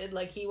excited,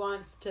 like he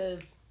wants to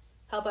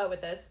help out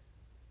with this.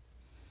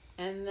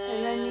 And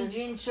then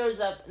Eugene shows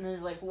up and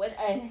is like, Wit,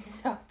 I need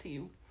to talk to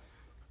you.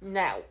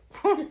 Now.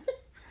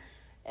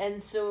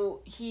 And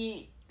so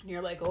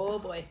you're like, oh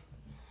boy.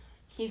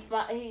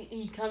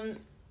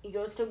 he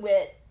goes to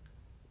Whit.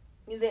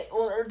 They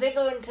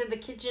go into the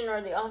kitchen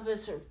or the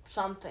office or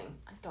something.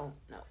 I don't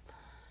know.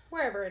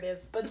 Wherever it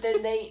is. But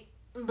then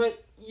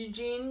but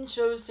Eugene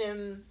shows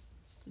him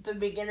the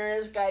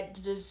beginner's guide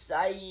to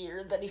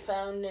Zaire that he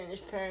found in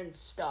his parents'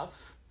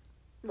 stuff.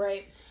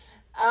 Right.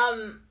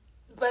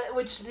 But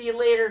which he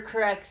later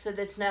corrects that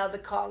it's now the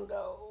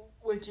Congo,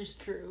 which is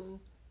true.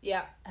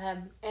 Yeah.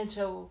 And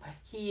so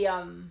he,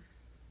 and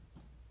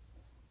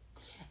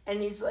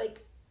he's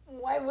like,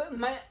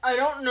 I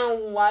don't know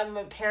why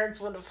my parents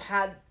would have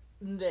had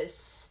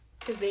this.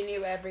 Because they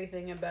knew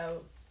everything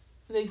about...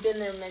 They've been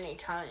there many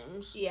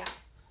times. Yeah.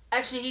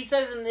 Actually, he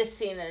says in this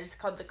scene that it's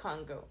called the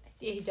Congo.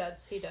 Yeah, he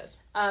does.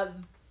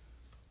 And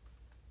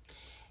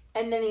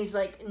then he's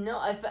like,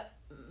 no,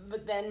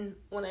 but then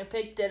when I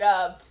picked it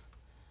up,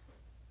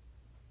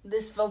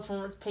 this fell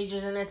from its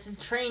pages and it's a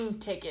train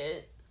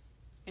ticket.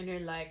 And you're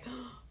like,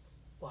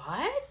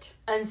 what?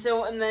 And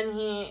then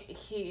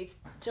he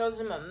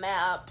shows him a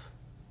map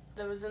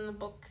that was in the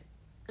book,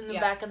 in the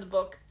back of the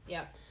book.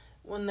 Yeah.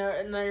 And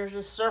there's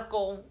a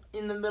circle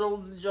in the middle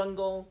of the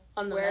jungle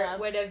on the where map. It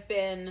would have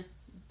been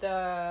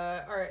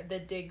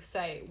the dig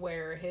site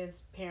where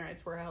his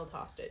parents were held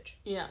hostage.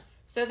 Yeah.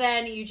 So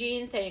then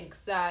Eugene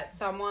thinks that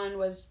someone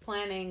was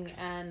planning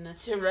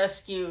to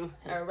rescue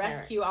a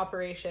rescue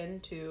operation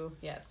to,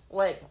 yes.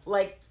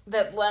 Like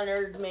that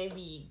Leonard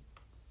maybe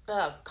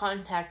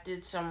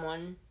contacted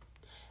someone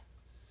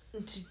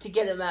to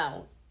get him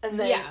out. And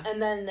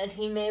then that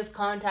he may have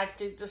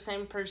contacted the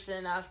same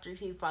person after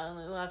he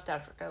finally left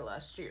Africa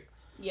last year.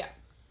 Yeah.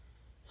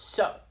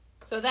 So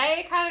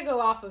they kind of go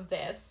off of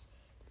this,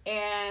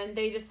 and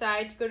they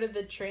decide to go to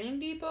the train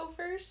depot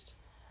first.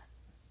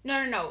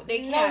 No, they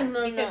can't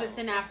because it's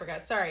in Africa.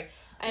 Sorry.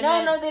 They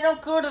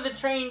don't go to the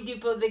train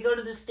depot. They go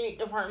to the State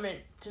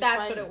Department.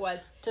 That's what it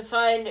was. To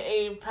find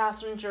a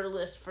passenger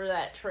list for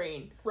that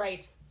train.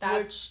 Right.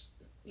 I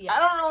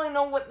don't really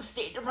know what the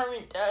State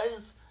Department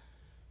does,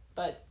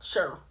 but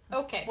sure.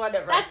 Okay.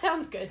 Whatever. That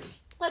sounds good.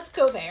 Let's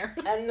go there.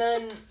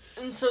 And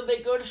so they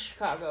go to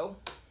Chicago.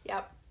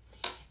 Yep.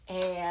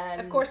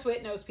 And of course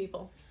Whit knows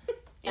people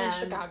in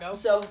Chicago.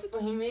 So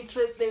they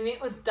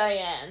meet with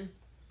Diane.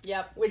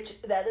 Yep.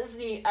 Which, that is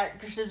the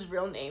actress's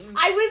real name.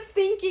 I was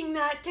thinking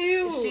that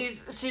too.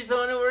 She's the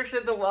one who works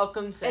at the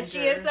Welcome Center. And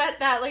she has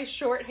that like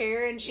short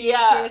hair and she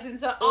appears and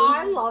so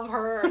I love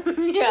her.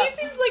 Yeah. She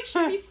seems like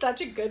she'd be such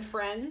a good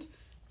friend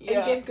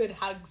and give good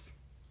hugs.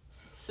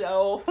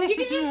 So you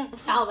can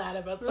just tell that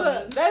about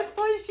someone. That's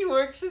why she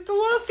works at the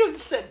Welcome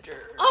Center.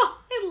 Oh,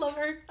 I love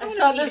her. I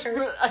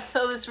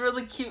saw this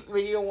really cute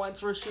video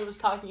once where she was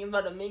talking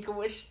about a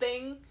Make-A-Wish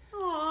thing.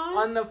 Aww.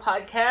 On the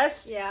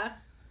podcast. Yeah.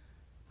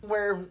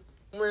 Where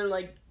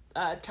like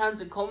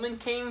Townsend Coleman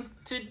came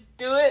to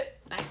do it.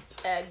 Nice.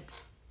 And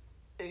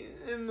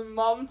the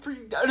mom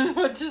freaked out as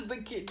much as the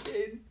kid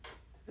did.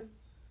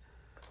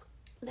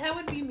 That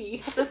would be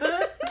me. I'd be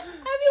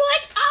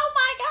like, oh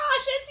my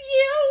gosh, it's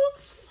you!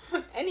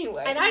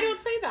 Anyway. And I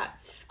don't say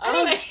that.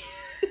 Anyway.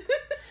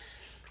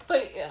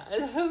 But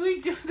yeah, so they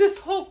do this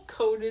whole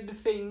coded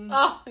thing.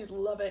 Oh, I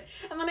love it.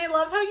 And then I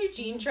love how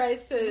Eugene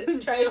tries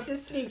to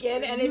sneak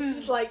in and it's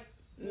just like,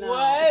 no.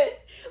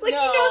 What? Like,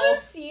 no. You know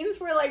those scenes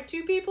where, like,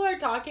 two people are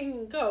talking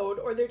in code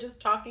or they're just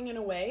talking in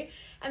a way,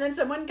 and then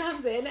someone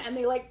comes in and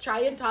they, like,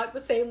 try and talk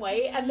the same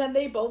way, and then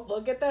they both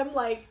look at them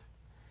like,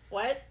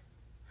 what?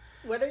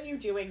 What are you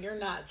doing? You're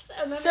nuts.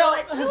 And then they're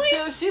like, really?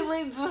 So she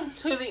leads them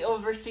to the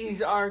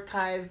overseas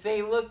archive.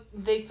 They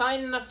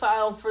find the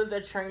file for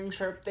the train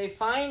trip. They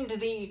find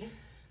the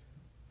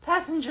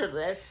passenger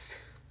list.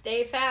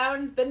 They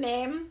found the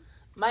name.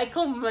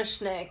 Michael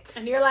Mushnick.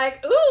 And you're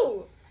like,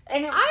 ooh!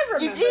 And I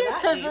remember Eugene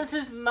says name. that's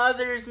his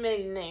mother's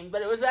maiden name,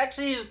 but it was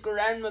actually his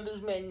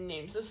grandmother's maiden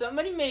name. So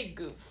somebody made a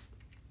goof.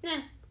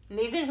 Yeah.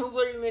 Nathan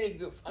Hubler made a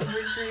goof. I'm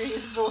pretty sure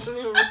he's the one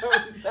who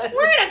wrote that.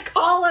 We're gonna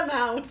call him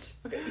out.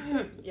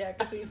 Yeah,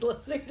 because he's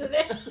listening to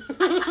this.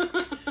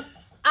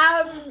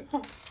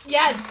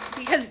 Yes,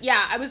 because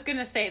I was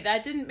gonna say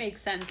that didn't make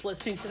sense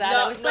listening to that.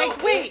 I was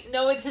like, wait,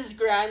 no, it's his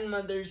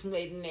grandmother's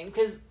maiden name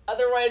because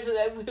otherwise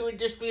it would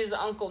just be his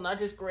uncle, not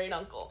his great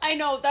uncle. I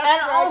know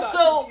that's where I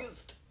got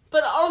confused.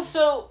 But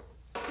also,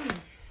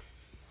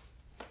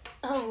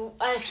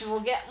 actually,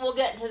 we'll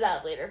get to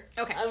that later.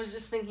 Okay. I was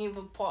just thinking of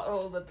a plot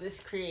hole that this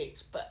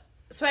creates, but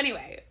so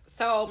anyway,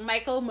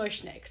 Michael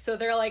Mushnick. So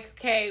they're like,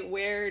 okay,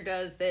 where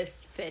does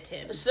this fit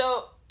in?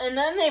 So and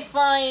then they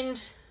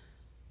find,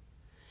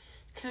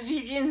 because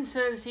Eugene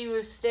says he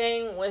was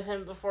staying with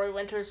him before he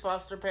went to his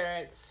foster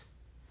parents.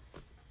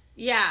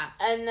 Yeah.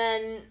 And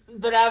then,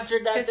 but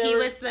after that,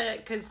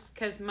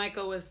 because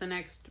Michael was the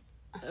next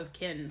of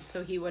kin,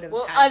 so he would have.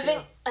 Well, had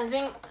I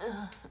think.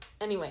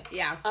 Anyway.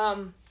 Yeah.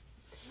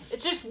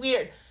 It's just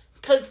weird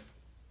because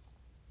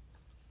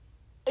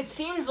it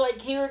seems like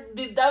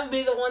that would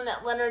be the one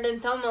that Leonard and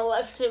Thelma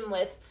left him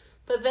with,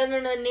 but then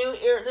in a new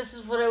era, this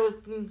is what I was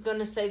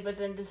gonna say, but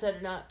then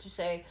decided not to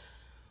say.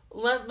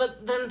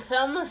 But then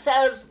Thelma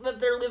says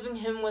that they're leaving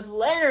him with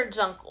Leonard's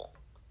uncle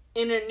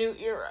in a new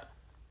era.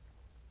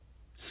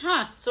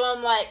 Huh. So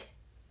I'm like,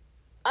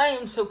 I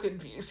am so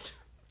confused.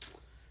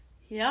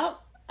 Yep.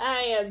 I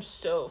am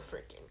so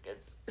freaking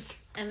confused.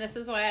 And this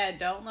is why I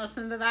don't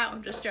listen to that.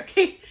 I'm just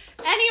joking.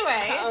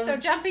 Anyway, so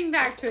jumping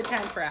back to a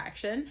time for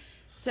action.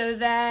 So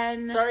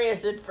then... Sorry I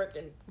said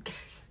freaking.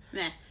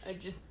 Meh. I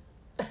just...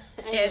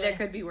 Anyway. Yeah, there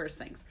could be worse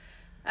things.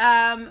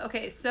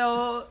 Okay,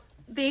 so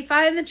they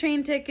find the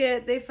train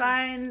ticket. They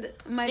find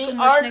Michael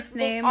Mushnick's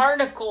name. The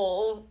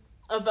article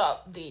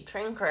about the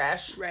train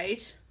crash.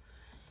 Right.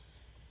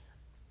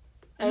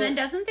 And then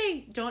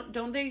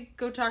don't they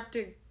go talk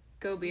to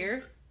Go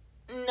Beer?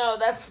 No,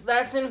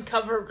 that's in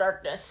Cover of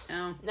Darkness.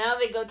 Oh. Now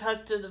they go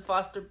talk to the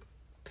foster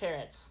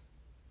parents.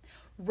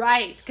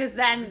 Right, because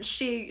then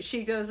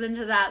she goes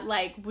into that,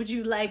 like, would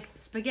you like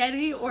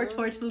spaghetti or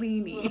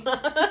tortellini?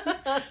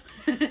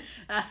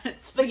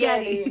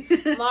 Spaghetti.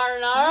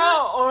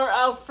 Marinara or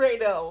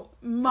Alfredo?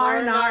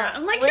 Marinara.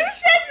 I'm like, Who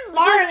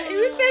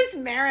says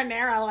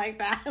marinara like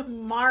that?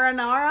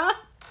 Marinara?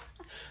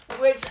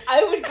 Which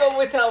I would go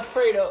with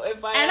Alfredo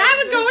if I. And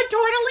I would go with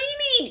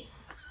tortellini.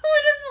 Who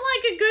doesn't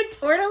like a good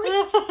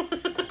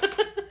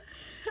tortellini?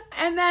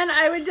 And then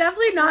I would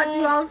definitely not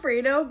do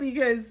Alfredo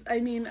because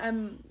I'm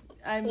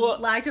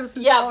lactose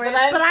intolerant.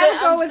 But I would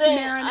go with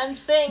marinara. I'm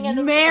saying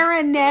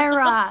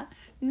marinara,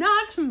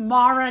 not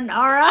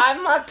marinara.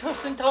 I'm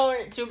lactose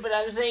intolerant too, but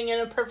I'm saying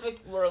in a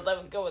perfect world I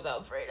would go with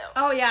Alfredo.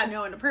 Oh yeah,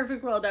 no, in a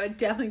perfect world I would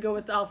definitely go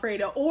with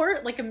Alfredo or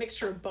like a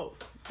mixture of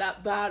both.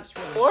 That's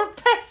really or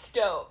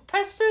pesto.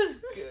 Pesto's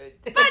good.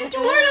 But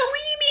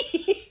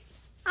tortellini.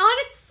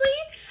 Honestly,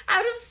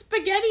 out of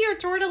spaghetti or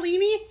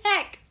tortellini,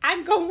 heck,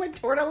 I'm going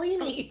with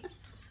tortellini.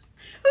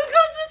 Who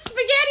goes with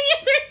spaghetti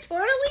if there's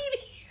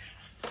tortellini?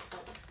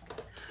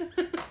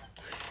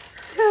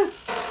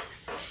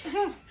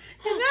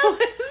 And that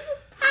was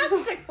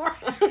pasta corn.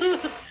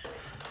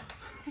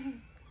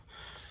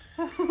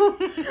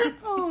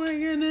 Oh my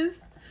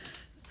goodness.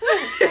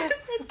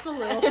 It's the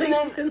little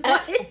things in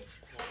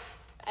life.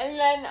 And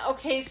then,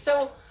 okay,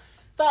 so...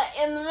 But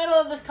in the middle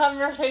of this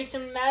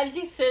conversation,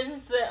 Maggie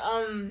says that,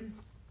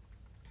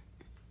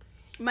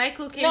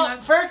 Michael came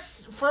up...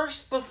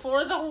 First,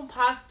 before the whole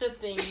pasta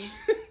thing,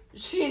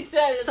 she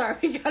says... Sorry,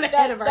 we got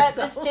ahead of ourselves.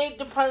 That the State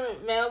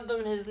Department mailed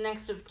them his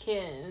next of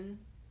kin.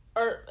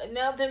 Or,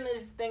 mailed him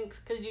his things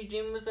because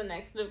Eugene was the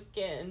next of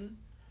kin.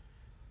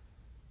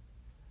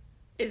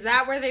 Is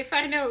that where they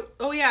find out?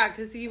 Oh, yeah,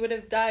 because he would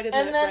have died in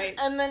right.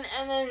 And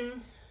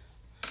then...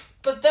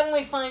 But then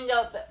we find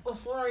out that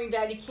before he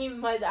died, he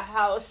came by the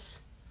house...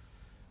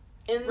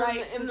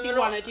 Because he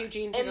wanted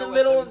Eugene to go with him. In the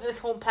middle of this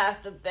whole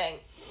pasta thing.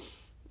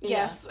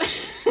 Yes.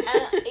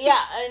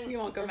 And we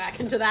won't go back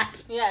into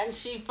that. Yeah, and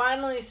she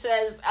finally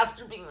says,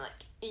 after being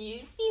like, you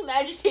seem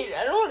agitated,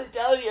 I don't want to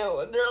tell you.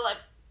 And they're like,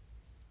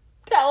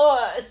 tell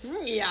us.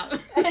 Yeah.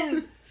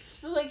 And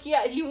she's like,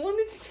 yeah, he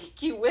wanted to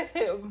take you with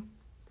him.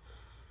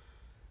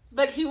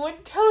 But he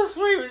wouldn't tell us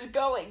where he was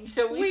going,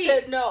 so we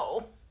said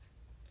no.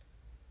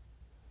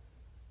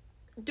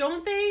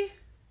 Don't they?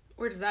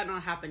 Or does that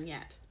not happen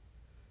yet?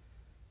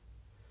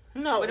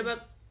 No. What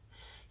about...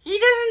 He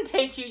doesn't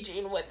take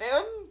Eugene with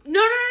him.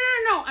 No.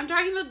 I'm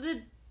talking about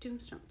the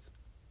Tombstones.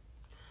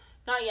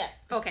 Not yet.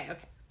 Okay.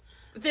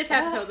 This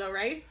episode, though,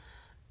 right?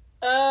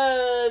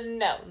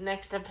 No.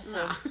 Next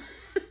episode. No.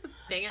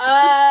 Dang it.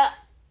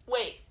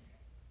 Wait.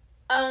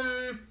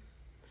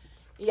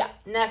 Yeah,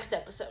 next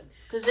episode.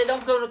 Because they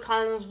don't go to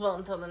Connellsville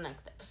until the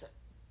next episode.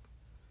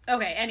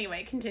 Okay,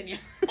 anyway, continue.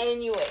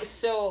 Anyway,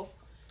 so...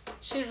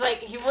 She's like,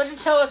 he wouldn't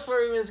tell us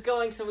where he was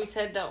going, so we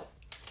said no.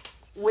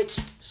 Which,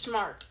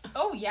 smart.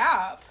 Oh,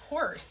 yeah, of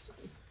course.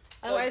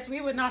 Otherwise,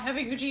 we would not have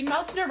a Eugene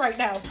Meltzner right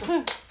now.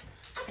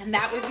 And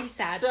that would be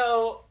sad.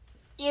 So,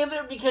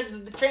 either because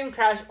of the train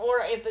crash,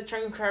 or if the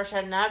train crash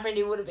hadn't happened,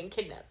 he would have been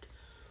kidnapped.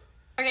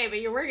 Okay, but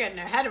we're getting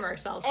ahead of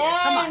ourselves here.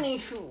 Come on.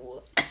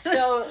 Anywho.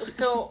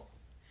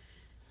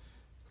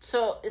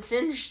 So, it's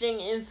interesting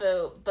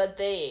info, but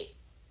they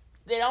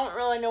don't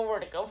really know where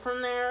to go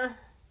from there.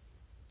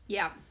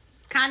 Yeah.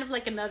 Kind of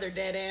like another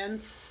dead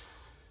end.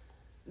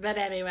 But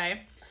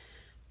anyway.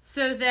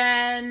 So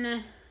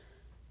then...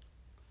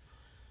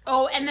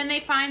 Oh, and then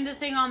they find the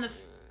thing on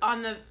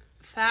the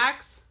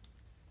fax?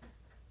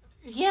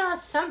 Yeah,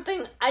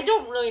 something... I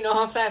don't really know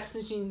how fax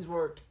machines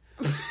work.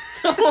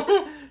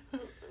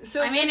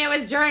 So I mean, it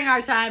was during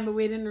our time, but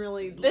we didn't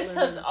really... This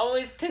has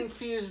always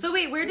confused So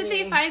wait, where did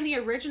they find the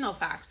original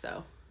fax,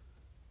 though?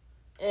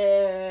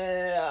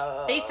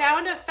 They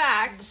found a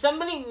fax.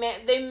 Somebody...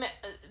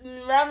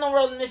 Around the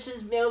World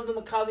Missions mailed them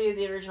a copy of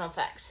the original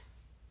fax.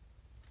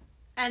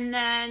 And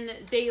then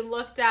they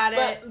looked at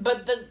it.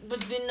 But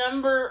the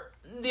number...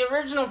 The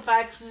original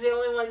fax is the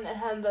only one that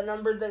had the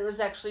number that was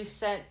actually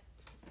sent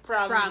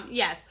from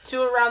yes.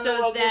 to Around the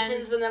World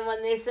Missions, and then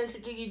when they sent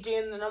it to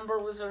Eugene, the number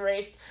was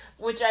erased,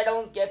 which I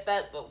don't get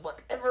that, but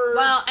whatever.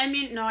 Well, I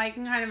mean, no, I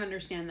can kind of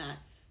understand that.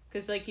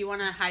 Because, like, you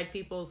want to hide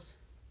people's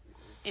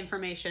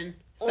information,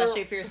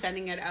 especially if you're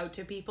sending it out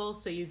to people,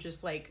 so you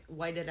just, like,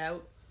 white it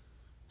out.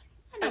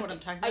 I know what I'm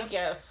talking about. I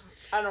guess.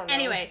 I don't know.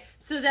 Anyway,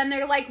 so then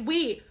they're like,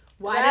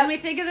 why didn't we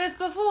think of this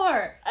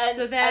before? And,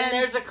 so then... And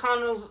there's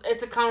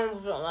it's a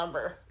Connellsville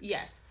number.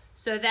 Yes.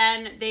 So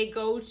then they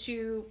go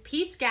to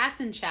Pete's Gas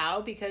and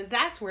Chow because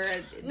that's where...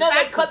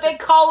 they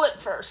call it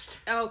first.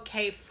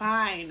 Okay,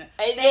 fine.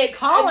 They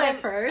call it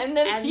first, and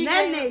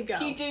then they go.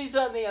 PJ's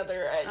on the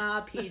other end.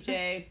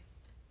 PJ.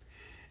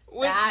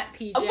 Which, that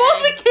PJ. Of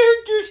all the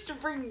characters to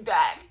bring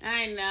back.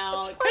 I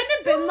know. It couldn't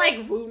have been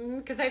like Wooten,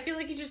 because I feel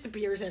like he just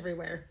appears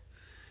everywhere.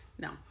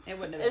 No, it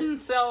wouldn't have been.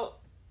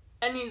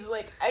 And he's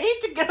like, I need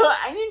to get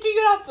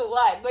off the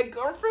line. My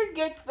girlfriend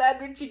gets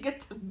mad when she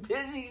gets a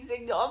busy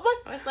signal.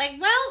 I was like,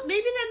 well,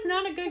 maybe that's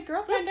not a good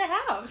girlfriend to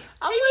have.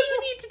 Maybe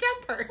you need to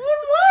dump her. Then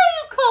why are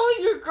you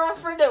calling your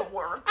girlfriend at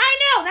work? I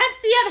know,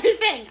 that's the other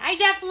thing. I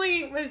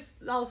definitely was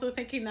also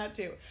thinking that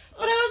too.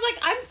 But I was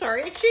like, I'm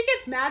sorry, if she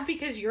gets mad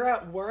because you're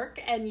at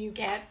work and you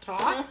can't talk,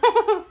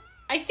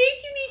 I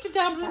think you need to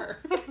dump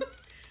her.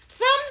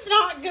 Something's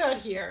not good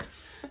here.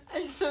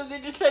 And so they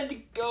decide to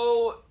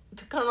go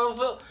to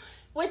Connellsville.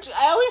 Which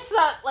I always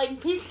thought, like,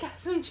 Pete's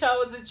Gas and Chow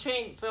was a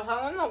chain. So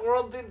how in the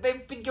world did they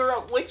figure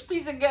out which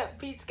piece of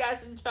Pete's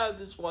Gas and Chow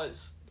this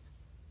was?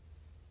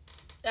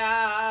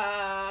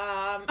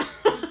 I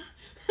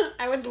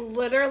was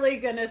literally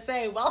gonna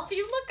say, well, if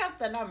you look up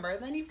the number,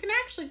 then you can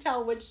actually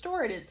tell which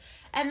store it is.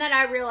 And then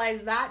I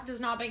realized that does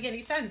not make any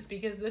sense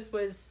because this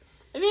was...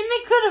 I mean,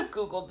 they could have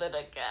Googled it,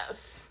 I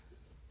guess.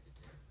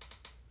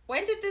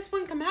 When did this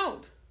one come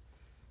out?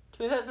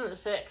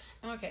 2006.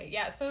 Okay,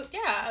 yeah, so,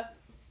 yeah...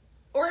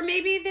 Or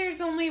maybe there's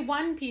only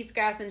one Pete's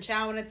Gas and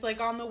Chow and it's like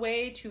on the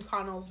way to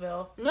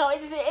Connellsville. No,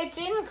 it's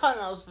in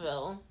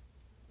Connellsville.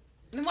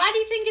 Then why do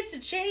you think it's a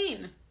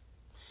chain?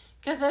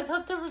 Because I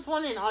thought there was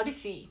one in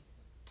Odyssey.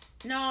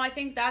 No, I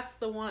think that's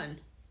the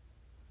one.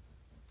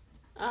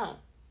 Oh.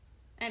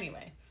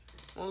 Anyway.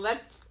 Well,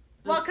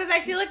 because I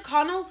feel like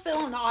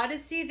Connellsville and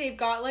Odyssey, they've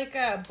got like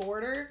a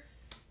border.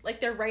 Like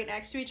they're right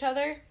next to each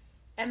other.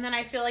 And then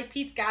I feel like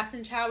Pete's Gas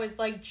and Chow is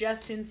like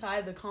just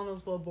inside the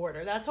Connellsville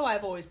border. That's how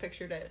I've always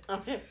pictured it.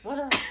 Okay,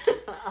 whatever.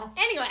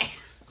 Anyway.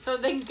 So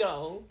they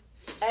go,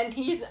 and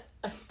he's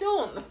still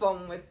on the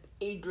phone with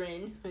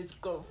Adrian, his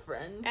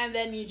girlfriend. And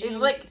then Eugene... He's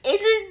like,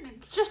 Adrian,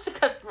 it's just a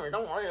customer,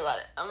 don't worry about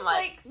it. I'm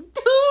like,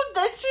 dude,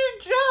 that's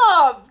your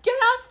job. Get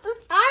off the...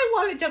 I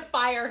wanted to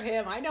fire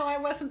him. I know I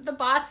wasn't the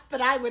boss,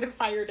 but I would have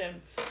fired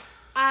him.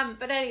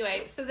 But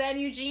anyway, so then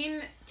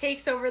Eugene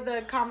takes over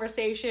the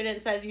conversation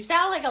and says, you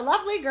sound like a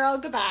lovely girl,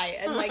 goodbye.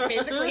 And like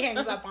basically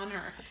hangs up on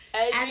her.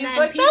 And he's then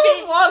like, PJ, that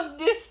was long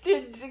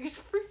distance. He's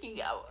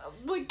freaking out.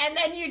 Like, and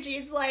then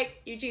Eugene's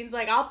like,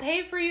 I'll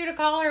pay for you to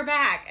call her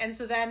back. And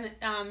so then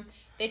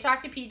they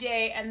talk to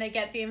PJ and they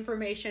get the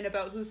information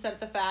about who sent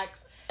the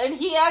fax. And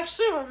he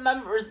actually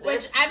remembers this.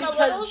 Which I'm a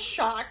little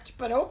shocked,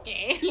 but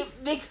okay.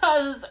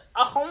 Because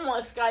a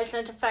homeless guy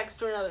sent a fax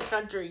to another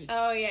country.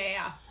 Oh,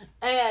 yeah.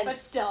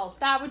 But still,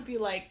 that would be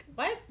like,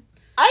 what?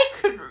 I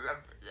could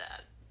remember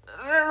that.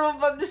 I don't know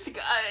about this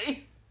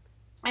guy.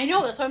 I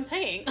know, that's what I'm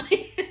saying.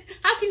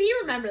 How can he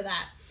remember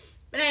that?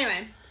 But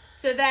anyway,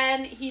 so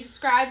then he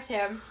describes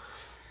him.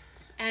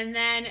 And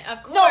then,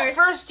 of course... No,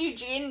 first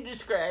Eugene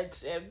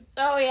describes him.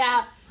 Oh,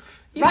 yeah.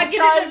 Rugged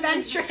and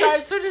adventurous. He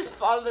describes what his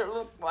father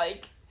looked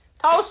like.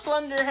 Tall,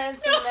 slender,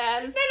 handsome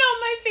man. No,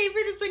 my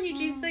favorite is when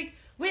Eugene's like,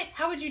 Whit,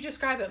 how would you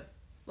describe him?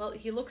 Well,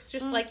 he looks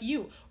just like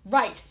you.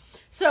 Right.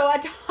 So a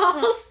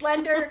tall,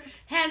 slender,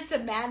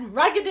 handsome man,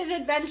 rugged and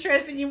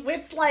adventurous, and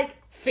Whit's like,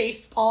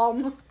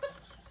 facepalm.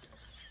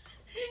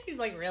 He's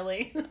like,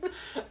 really?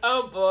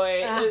 Oh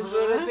boy, is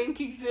what I think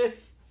he said.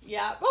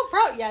 Yeah.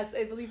 Well, yes,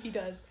 I believe he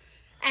does.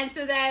 And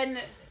so then...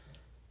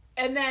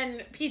 And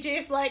then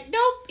PJ's like,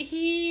 nope,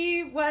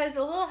 he was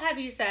a little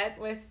heavyset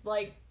with,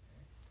 like,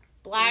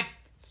 black,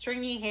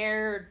 stringy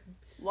hair.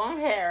 Long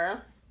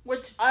hair.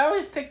 Which I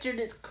always pictured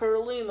as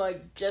curly,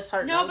 like, Jess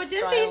Hartnell No, but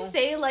didn't they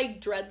say,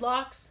 like,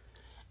 dreadlocks?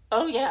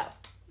 Oh, yeah.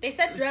 They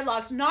said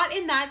dreadlocks, not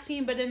in that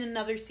scene, but in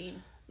another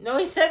scene. No,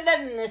 he said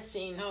that in this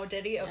scene. Oh,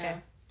 did he? Okay. Yeah.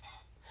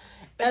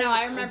 But no,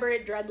 I remember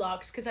it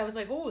dreadlocks, because I was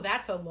like, oh,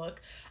 that's a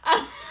look.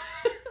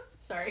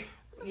 Sorry.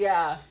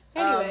 Yeah.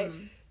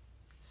 Anyway.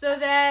 So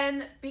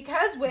then,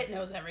 because Whit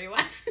knows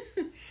everyone,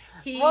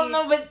 he... Well,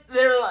 no, but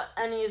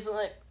and he's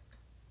like,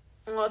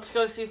 let's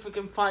go see if we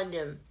can find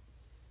him.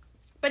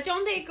 But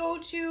don't they go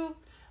to...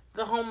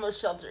 The homeless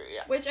shelter,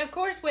 yeah. Which, of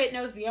course, Whit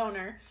knows the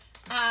owner.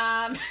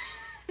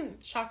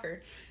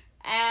 Shocker.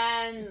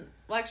 And,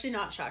 well, actually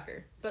not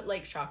shocker, but,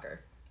 like, shocker.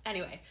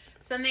 Anyway,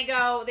 so then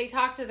they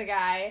talk to the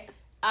guy,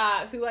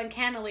 who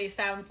uncannily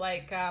sounds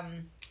like,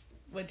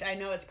 which I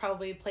know it's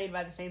probably played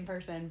by the same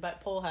person,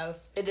 but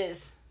Polehouse. It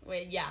is.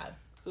 Wait, yeah.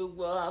 Who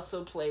will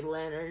also play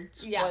Leonard.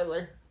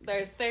 Spoiler.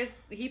 Yeah.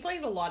 He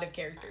plays a lot of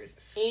characters.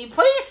 He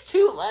plays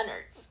 2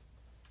 Leonards.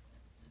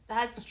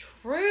 That's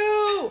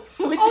true. Which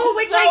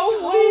I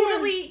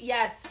totally... Weird.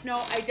 Yes.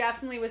 No, I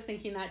definitely was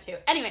thinking that too.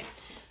 Anyway.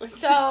 Which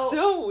is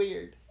so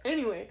weird.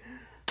 Anyway.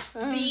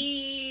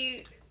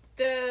 The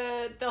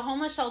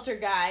homeless shelter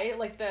guy,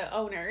 like the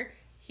owner,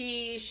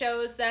 he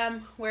shows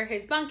them where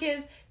his bunk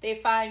is. They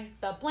find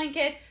the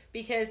blanket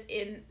because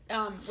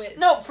No.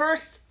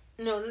 First,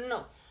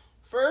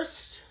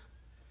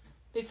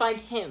 they find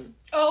him.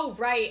 Oh,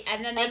 right.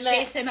 And then they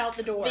chase him out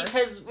the door.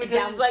 Because down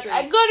he's the like, street.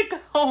 I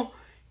gotta go.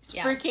 He's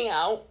Yeah. freaking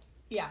out.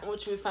 Yeah.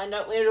 Which we find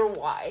out later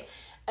why.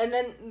 And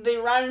then they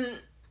run,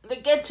 they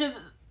get to,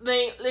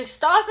 they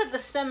stop at the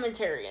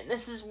cemetery, and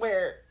this is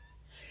where...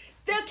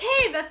 That's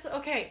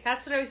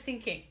what I was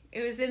thinking.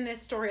 It was in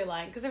this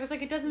storyline, because I was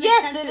like, it doesn't make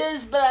sense. Yes, it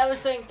is, but I was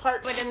saying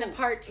part 2. But in the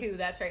part 2,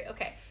 that's right.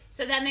 Okay.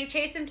 So then they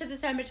chase him to the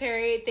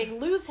cemetery, they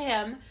lose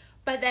him,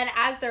 but then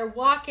as they're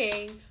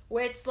walking,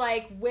 Wit's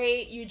like,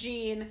 wait,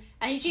 Eugene.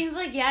 And Eugene's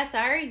like, yes,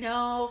 I already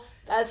know.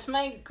 That's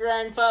my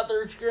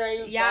grandfather's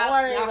grave. Yeah, don't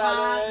worry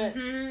about it.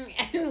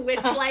 Mm-hmm. And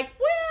Wit's like,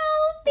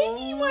 well,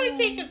 maybe you want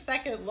to take a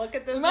second look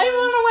at this You might one.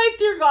 want to wipe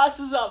your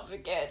glasses off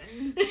again.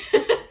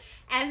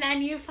 And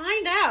then you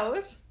find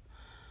out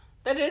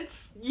that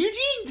it's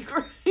Eugene's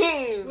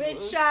grave.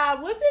 which,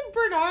 wasn't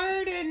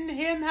Bernard and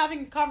him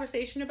having a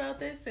conversation about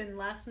this in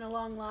Last in a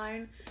Long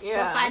Line?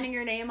 Yeah. About finding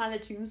your name on a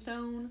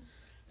tombstone?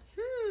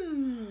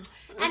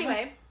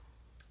 Anyway,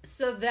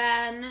 so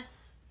then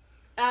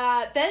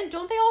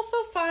don't they also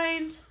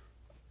find...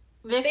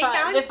 They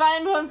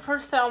find one for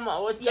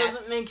Thelma, which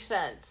doesn't make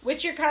sense.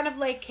 Which you're kind of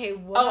like, okay,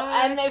 what?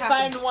 Oh, and they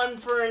find one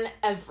for an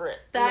Everett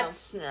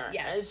Milsner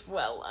as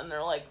well, and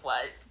they're like,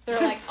 what? They're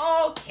like,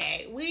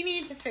 okay, we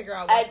need to figure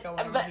out what's going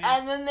on here.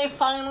 And then they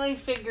finally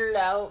figured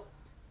out,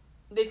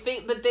 they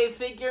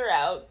figure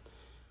out,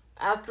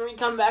 after we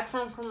come back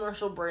from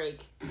commercial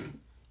break,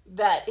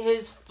 that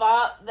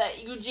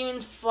that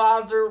Eugene's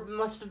father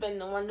must have been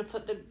the one to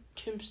put the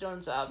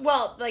tombstones up.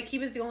 Well, like, he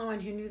was the only one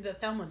who knew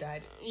that Thelma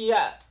died.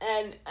 Yeah,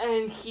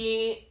 and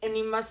he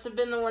must have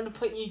been the one to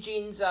put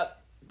Eugene's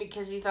up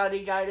because he thought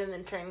he died in the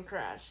train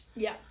crash.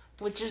 Yeah.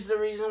 Which is the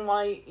reason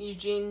why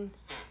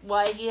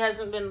he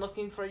hasn't been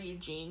looking for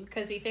Eugene.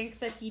 Because he thinks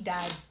that he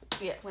died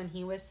when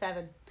he was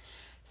 7.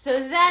 So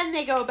then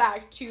they go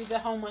back to the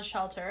homeless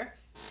shelter.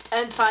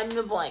 And find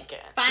the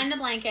blanket.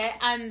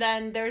 And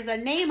then there's a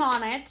name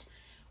on it,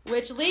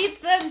 which leads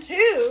them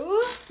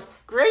to...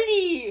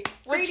 Grady!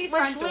 Grady's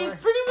front door.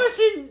 We've pretty much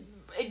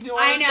ignored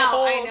the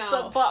whole I know.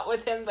 subplot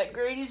with him, but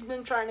Grady's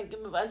been trying to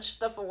give a bunch of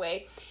stuff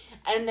away.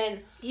 And then...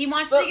 He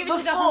wants to give it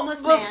to the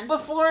homeless man.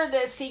 Before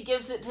this, he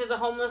gives it to the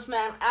homeless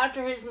man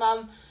after his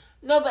mom...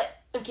 No,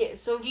 but... Okay,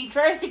 so he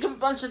tries to give a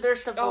bunch of their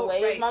stuff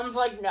away. Right. His mom's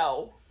like,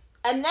 no.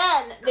 And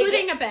then...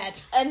 Including a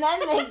bed. And then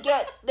they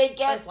get...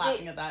 I was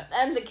laughing at that.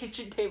 And the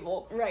kitchen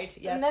table. Right,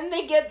 yes. And then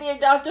they get the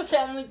adoptive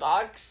family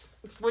box,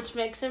 which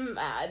makes him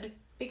mad.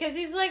 Because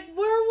he's like,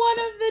 we're one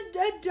of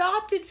the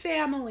adopted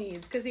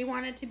families. Because he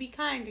wanted to be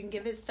kind and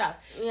give his stuff.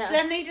 Yeah. So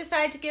then they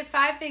decide to give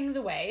 5 things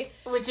away.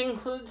 Which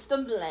includes the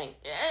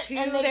blanket. To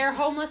their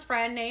homeless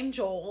friend named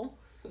Joel.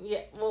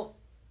 Yeah, well,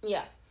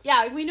 yeah.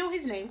 Yeah, we know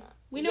his name.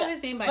 We know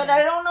his name by now. But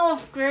I don't know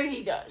if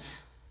Grady does.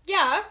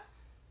 Yeah.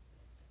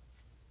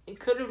 He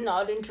could have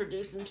not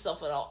introduced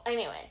himself at all.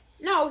 Anyway.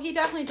 No, he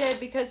definitely did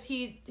because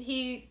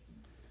he...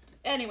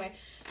 Anyway.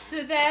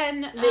 So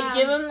then... They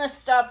give him the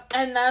stuff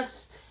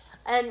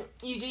and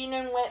Eugene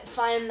and Whit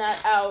find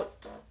that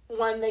out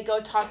when they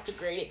go talk to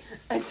Grady.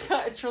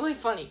 It's really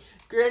funny.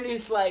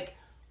 Grady's like,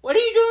 what are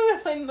you doing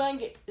with my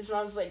blanket? His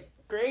mom's like,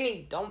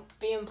 Grady, don't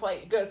be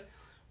impolite. He goes,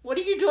 what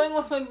are you doing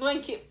with my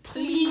blanket?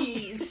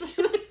 Please.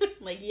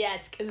 Like,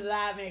 yes, because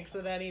that makes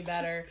it any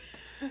better.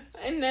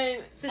 And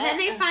then... So then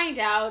they find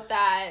out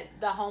that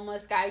the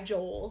homeless guy,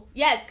 Joel...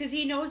 Yes, because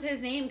he knows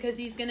his name because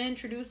he's going to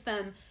introduce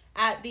them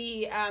at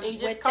the he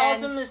just Wits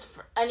calls End. him his...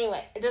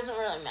 Anyway, it doesn't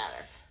really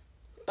matter.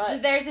 But, so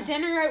there's a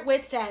dinner at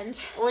Wits End.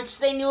 Which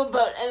they knew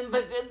about,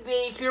 but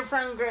they hear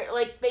from Grady...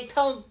 Like, they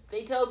tell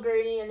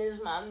Grady and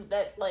his mom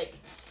that, like...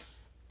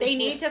 They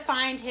need to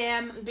find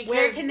him.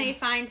 Where can they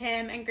find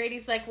him? And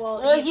Grady's like, well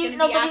he's going to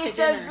be at the nobody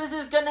says dinner. this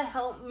is going to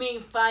help me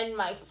find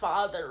my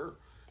father.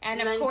 And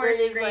of course,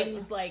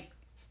 Grady's like,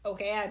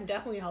 okay, I'm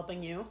definitely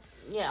helping you.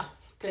 Yeah,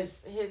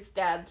 because his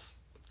dad's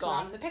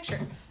gone. Not in the picture.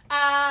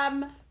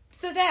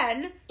 So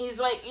then... He's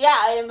like, yeah,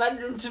 I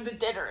invited him to the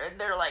dinner.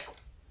 And they're like,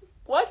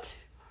 what?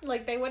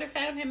 Like, they would have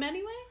found him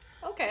anyway?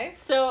 Okay.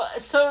 So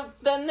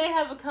then they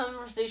have a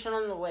conversation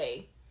on the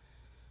way.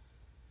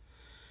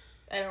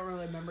 I don't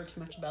really remember too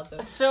much about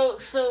this.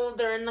 So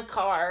they're in the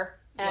car,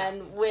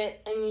 and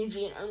Whit and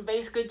Eugene are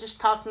basically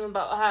just talking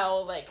about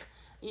how, like,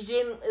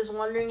 Eugene is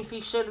wondering if he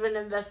should have been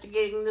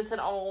investigating this at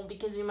all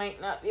because he might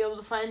not be able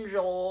to find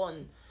Joel,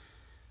 and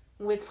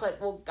Whit's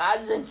like, well,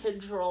 God's in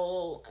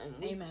control, and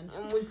Amen.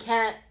 And we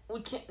can't,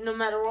 no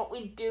matter what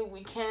we do,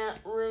 we can't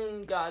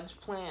ruin God's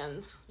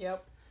plans.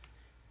 Yep.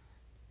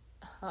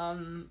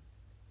 And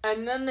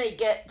then they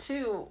get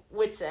to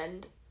Wits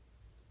End,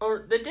 or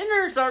the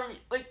dinner's already,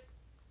 like,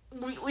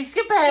 we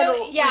skip ahead.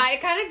 So,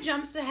 it kind of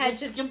jumps ahead.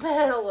 Skip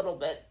ahead a little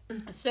bit.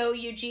 So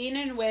Eugene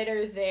and Whit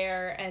are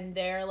there, and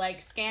they're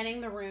like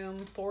scanning the room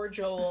for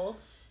Joel.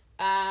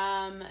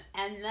 And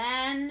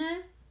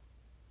then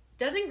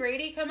doesn't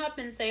Grady come up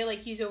and say like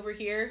he's over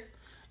here?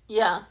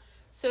 Yeah.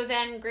 So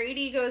then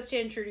Grady goes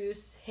to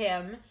introduce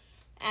him,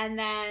 and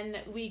then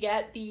we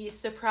get the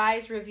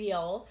surprise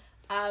reveal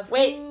of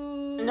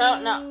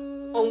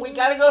No. Oh, we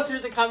gotta go through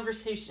the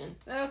conversation.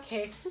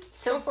 Okay.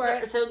 So Go for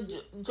it. So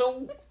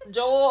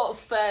Joel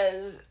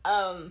says,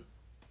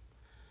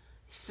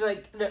 he's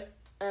like,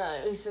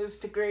 he says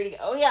to Grady,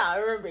 "Oh yeah, I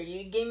remember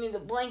you gave me the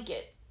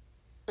blanket,"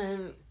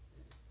 and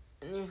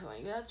he was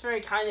like, "That's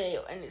very kind of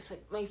you." And it's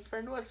like, "My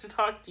friend wants to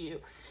talk to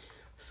you."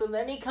 So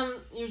then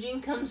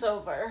Eugene comes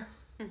over,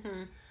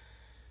 Mm-hmm.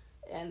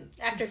 and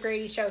After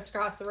Grady shouts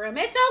across the room,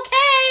 "It's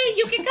okay,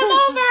 you can come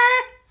over."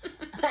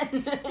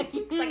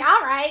 It's like,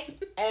 all right.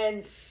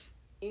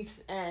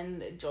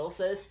 and Joel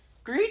says,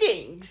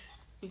 "Greetings."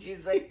 And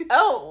she's like,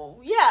 "Oh,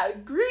 yeah,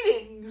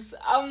 greetings.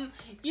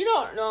 You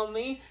don't know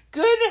me.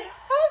 Good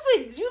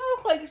heavens, you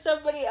look like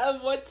somebody on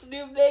What's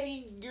New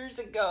many years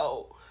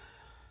ago."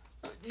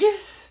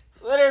 Yes,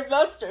 Leonard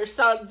Meltzner,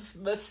 son's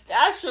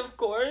mustache, of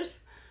course.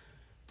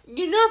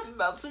 You know the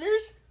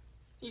Meltzners.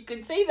 You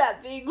can say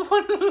that being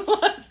one of the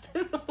last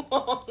in a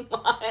long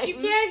line. You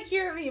can't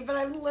hear me, but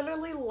I'm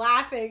literally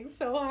laughing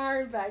so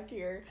hard back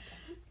here.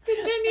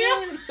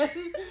 Continue.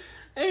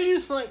 And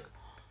he's like,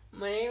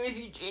 "My name is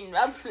Eugene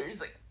Meltzner."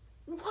 He's like,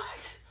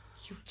 "What?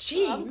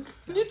 Eugene?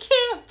 You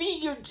can't be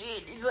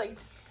Eugene." He's like,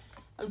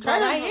 I'm But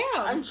trying I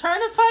am. to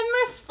find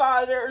my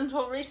father.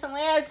 Until recently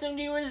I assumed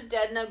he was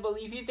dead, and I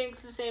believe he thinks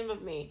the same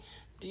of me.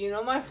 Do you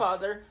know my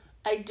father?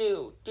 I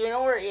do. Do you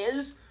know where he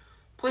is?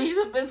 Police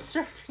have been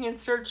searching and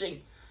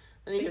searching.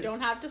 And he You goes, don't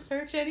have to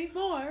search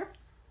anymore.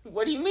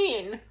 "What do you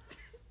mean?"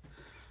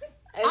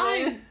 And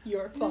I'm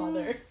your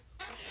father.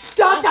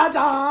 Da da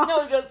da!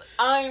 No, he goes,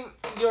 "I'm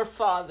your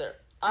father.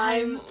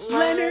 I'm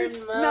Leonard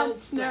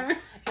Meltzner.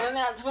 And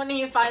that's when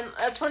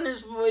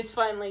his voice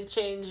finally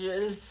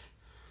changes.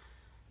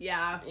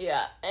 Yeah.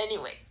 Yeah,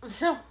 anyway,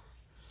 so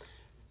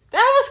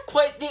that was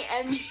quite the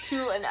end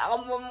to an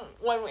album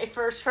when we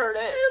first heard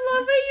it. I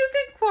love it. You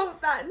could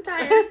quote that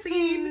entire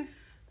scene.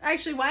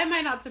 Actually, why am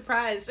I not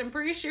surprised? I'm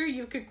pretty sure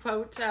you could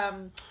quote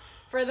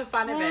For the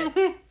Fun of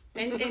It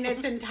in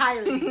its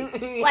entirety.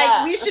 Yeah.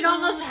 Like, we should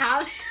almost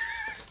have...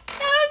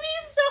 That would be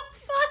so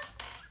fun.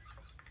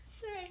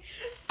 Sorry.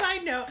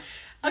 Side note.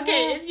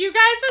 Okay, if you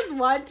guys would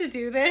want to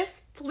do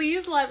this,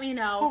 please let me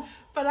know.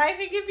 But I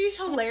think it'd be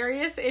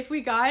hilarious if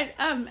we got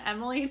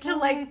Emily to,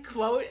 like,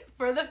 quote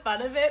For the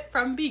Fun of It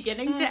from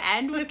beginning to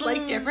end with,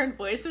 like, different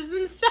voices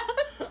and stuff.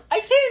 I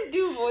can't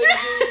do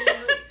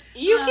voices.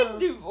 You No. can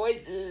do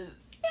voices.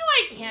 No,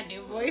 I can't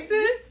do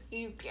voices.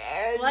 You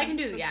can. Well, I can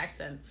do the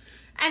accent.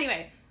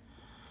 Anyway,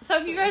 so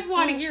if you guys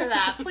want to hear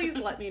that, please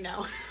let me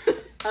know.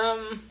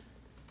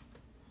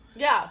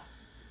 Yeah.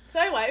 So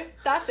anyway,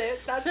 that's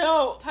it. That's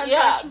So, Time for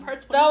yeah, Action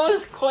Parts 1 that and 2.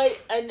 was quite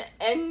an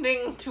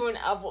ending to an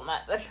album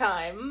at the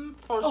time,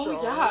 for sure.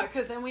 Oh, yeah,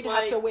 because then we'd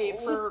have to Like, wait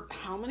for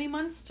how many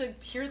months to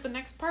hear the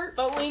next part?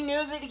 But we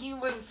knew that he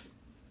was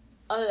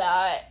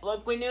alive.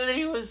 Like, we knew that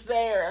he was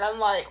there, and I'm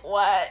like,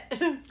 what?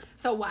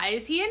 So why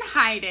is he in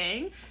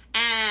hiding?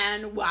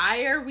 And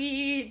why are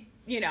we,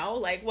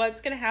 like, what's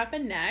going to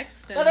happen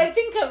next? And But I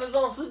think I was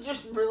also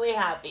just really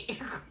happy.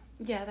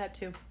 yeah, that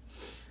too.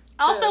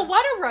 Also, Yeah.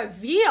 what a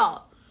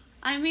reveal!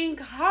 I mean,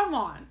 come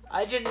on.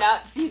 I did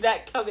not see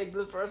that coming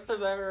the first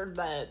time I heard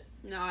that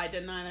No, I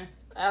didn't either.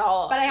 at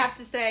all. But I have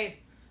to say,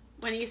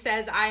 when he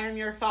says, "I am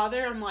your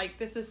father," I'm like,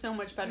 this is so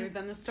much better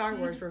than the Star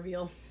Wars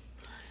reveal.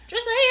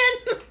 Just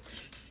saying!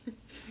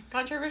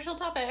 Controversial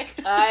topic.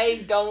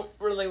 I don't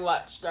really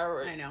watch Star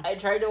Wars. I know. I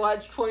tried to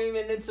watch 20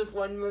 minutes of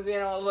one movie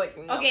and I was like,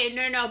 no. Okay,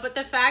 no, but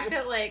the fact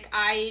that, like,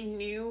 I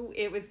knew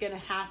it was gonna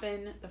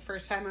happen the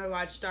first time I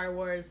watched Star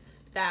Wars,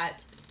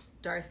 that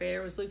Darth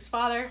Vader was Luke's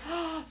father.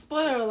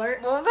 Spoiler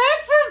alert. Well,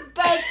 that's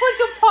like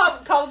a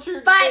pop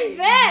culture But thing.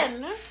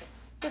 then,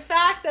 the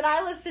fact that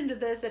I listened to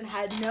this and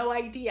had no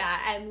idea,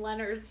 and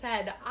Leonard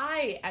said,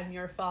 "I am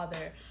your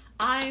father.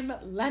 I'm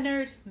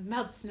Leonard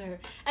Meltzner."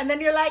 And then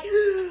you're like,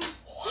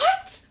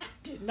 what?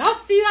 Did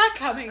not see that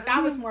coming.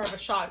 That was more of a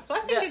shock. So I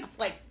think Yeah. it's,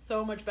 like,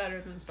 so much better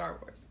than Star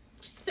Wars.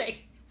 Just saying.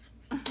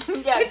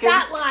 Yeah, With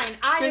that line,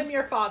 "I am 'cause-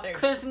 your father."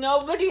 Because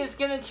nobody is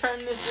going to turn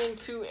this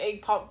into a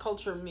pop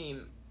culture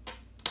meme.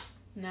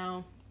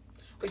 No.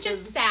 Which is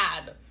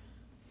sad.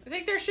 I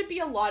think there should be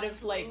a lot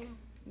of, like,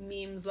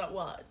 memes.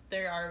 Well,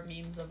 there are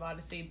memes of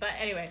Odyssey. But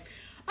anyway.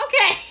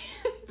 Okay.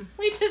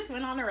 We just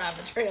went on a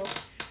rabbit trail.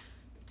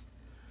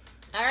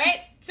 All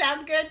right.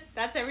 Sounds good.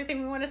 That's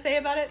everything we want to say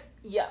about it?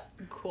 Yeah.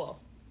 Cool.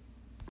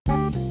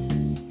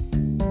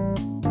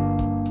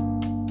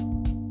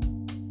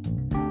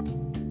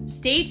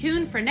 Stay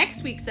tuned for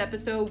next week's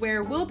episode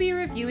where we'll be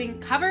reviewing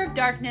Cover of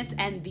Darkness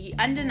and The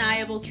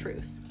Undeniable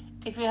Truth.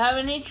 If you have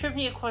any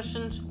trivia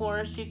questions for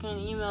us, you can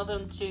email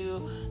them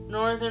to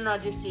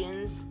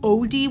northernodysseans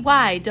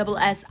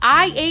ODYSSIANS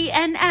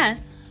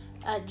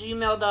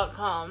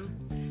 @gmail.com.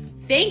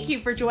 Thank you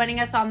for joining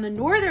us on the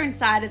northern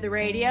side of the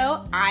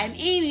radio. I'm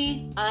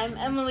Amy. I'm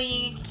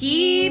Emily.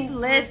 Keep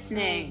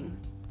listening.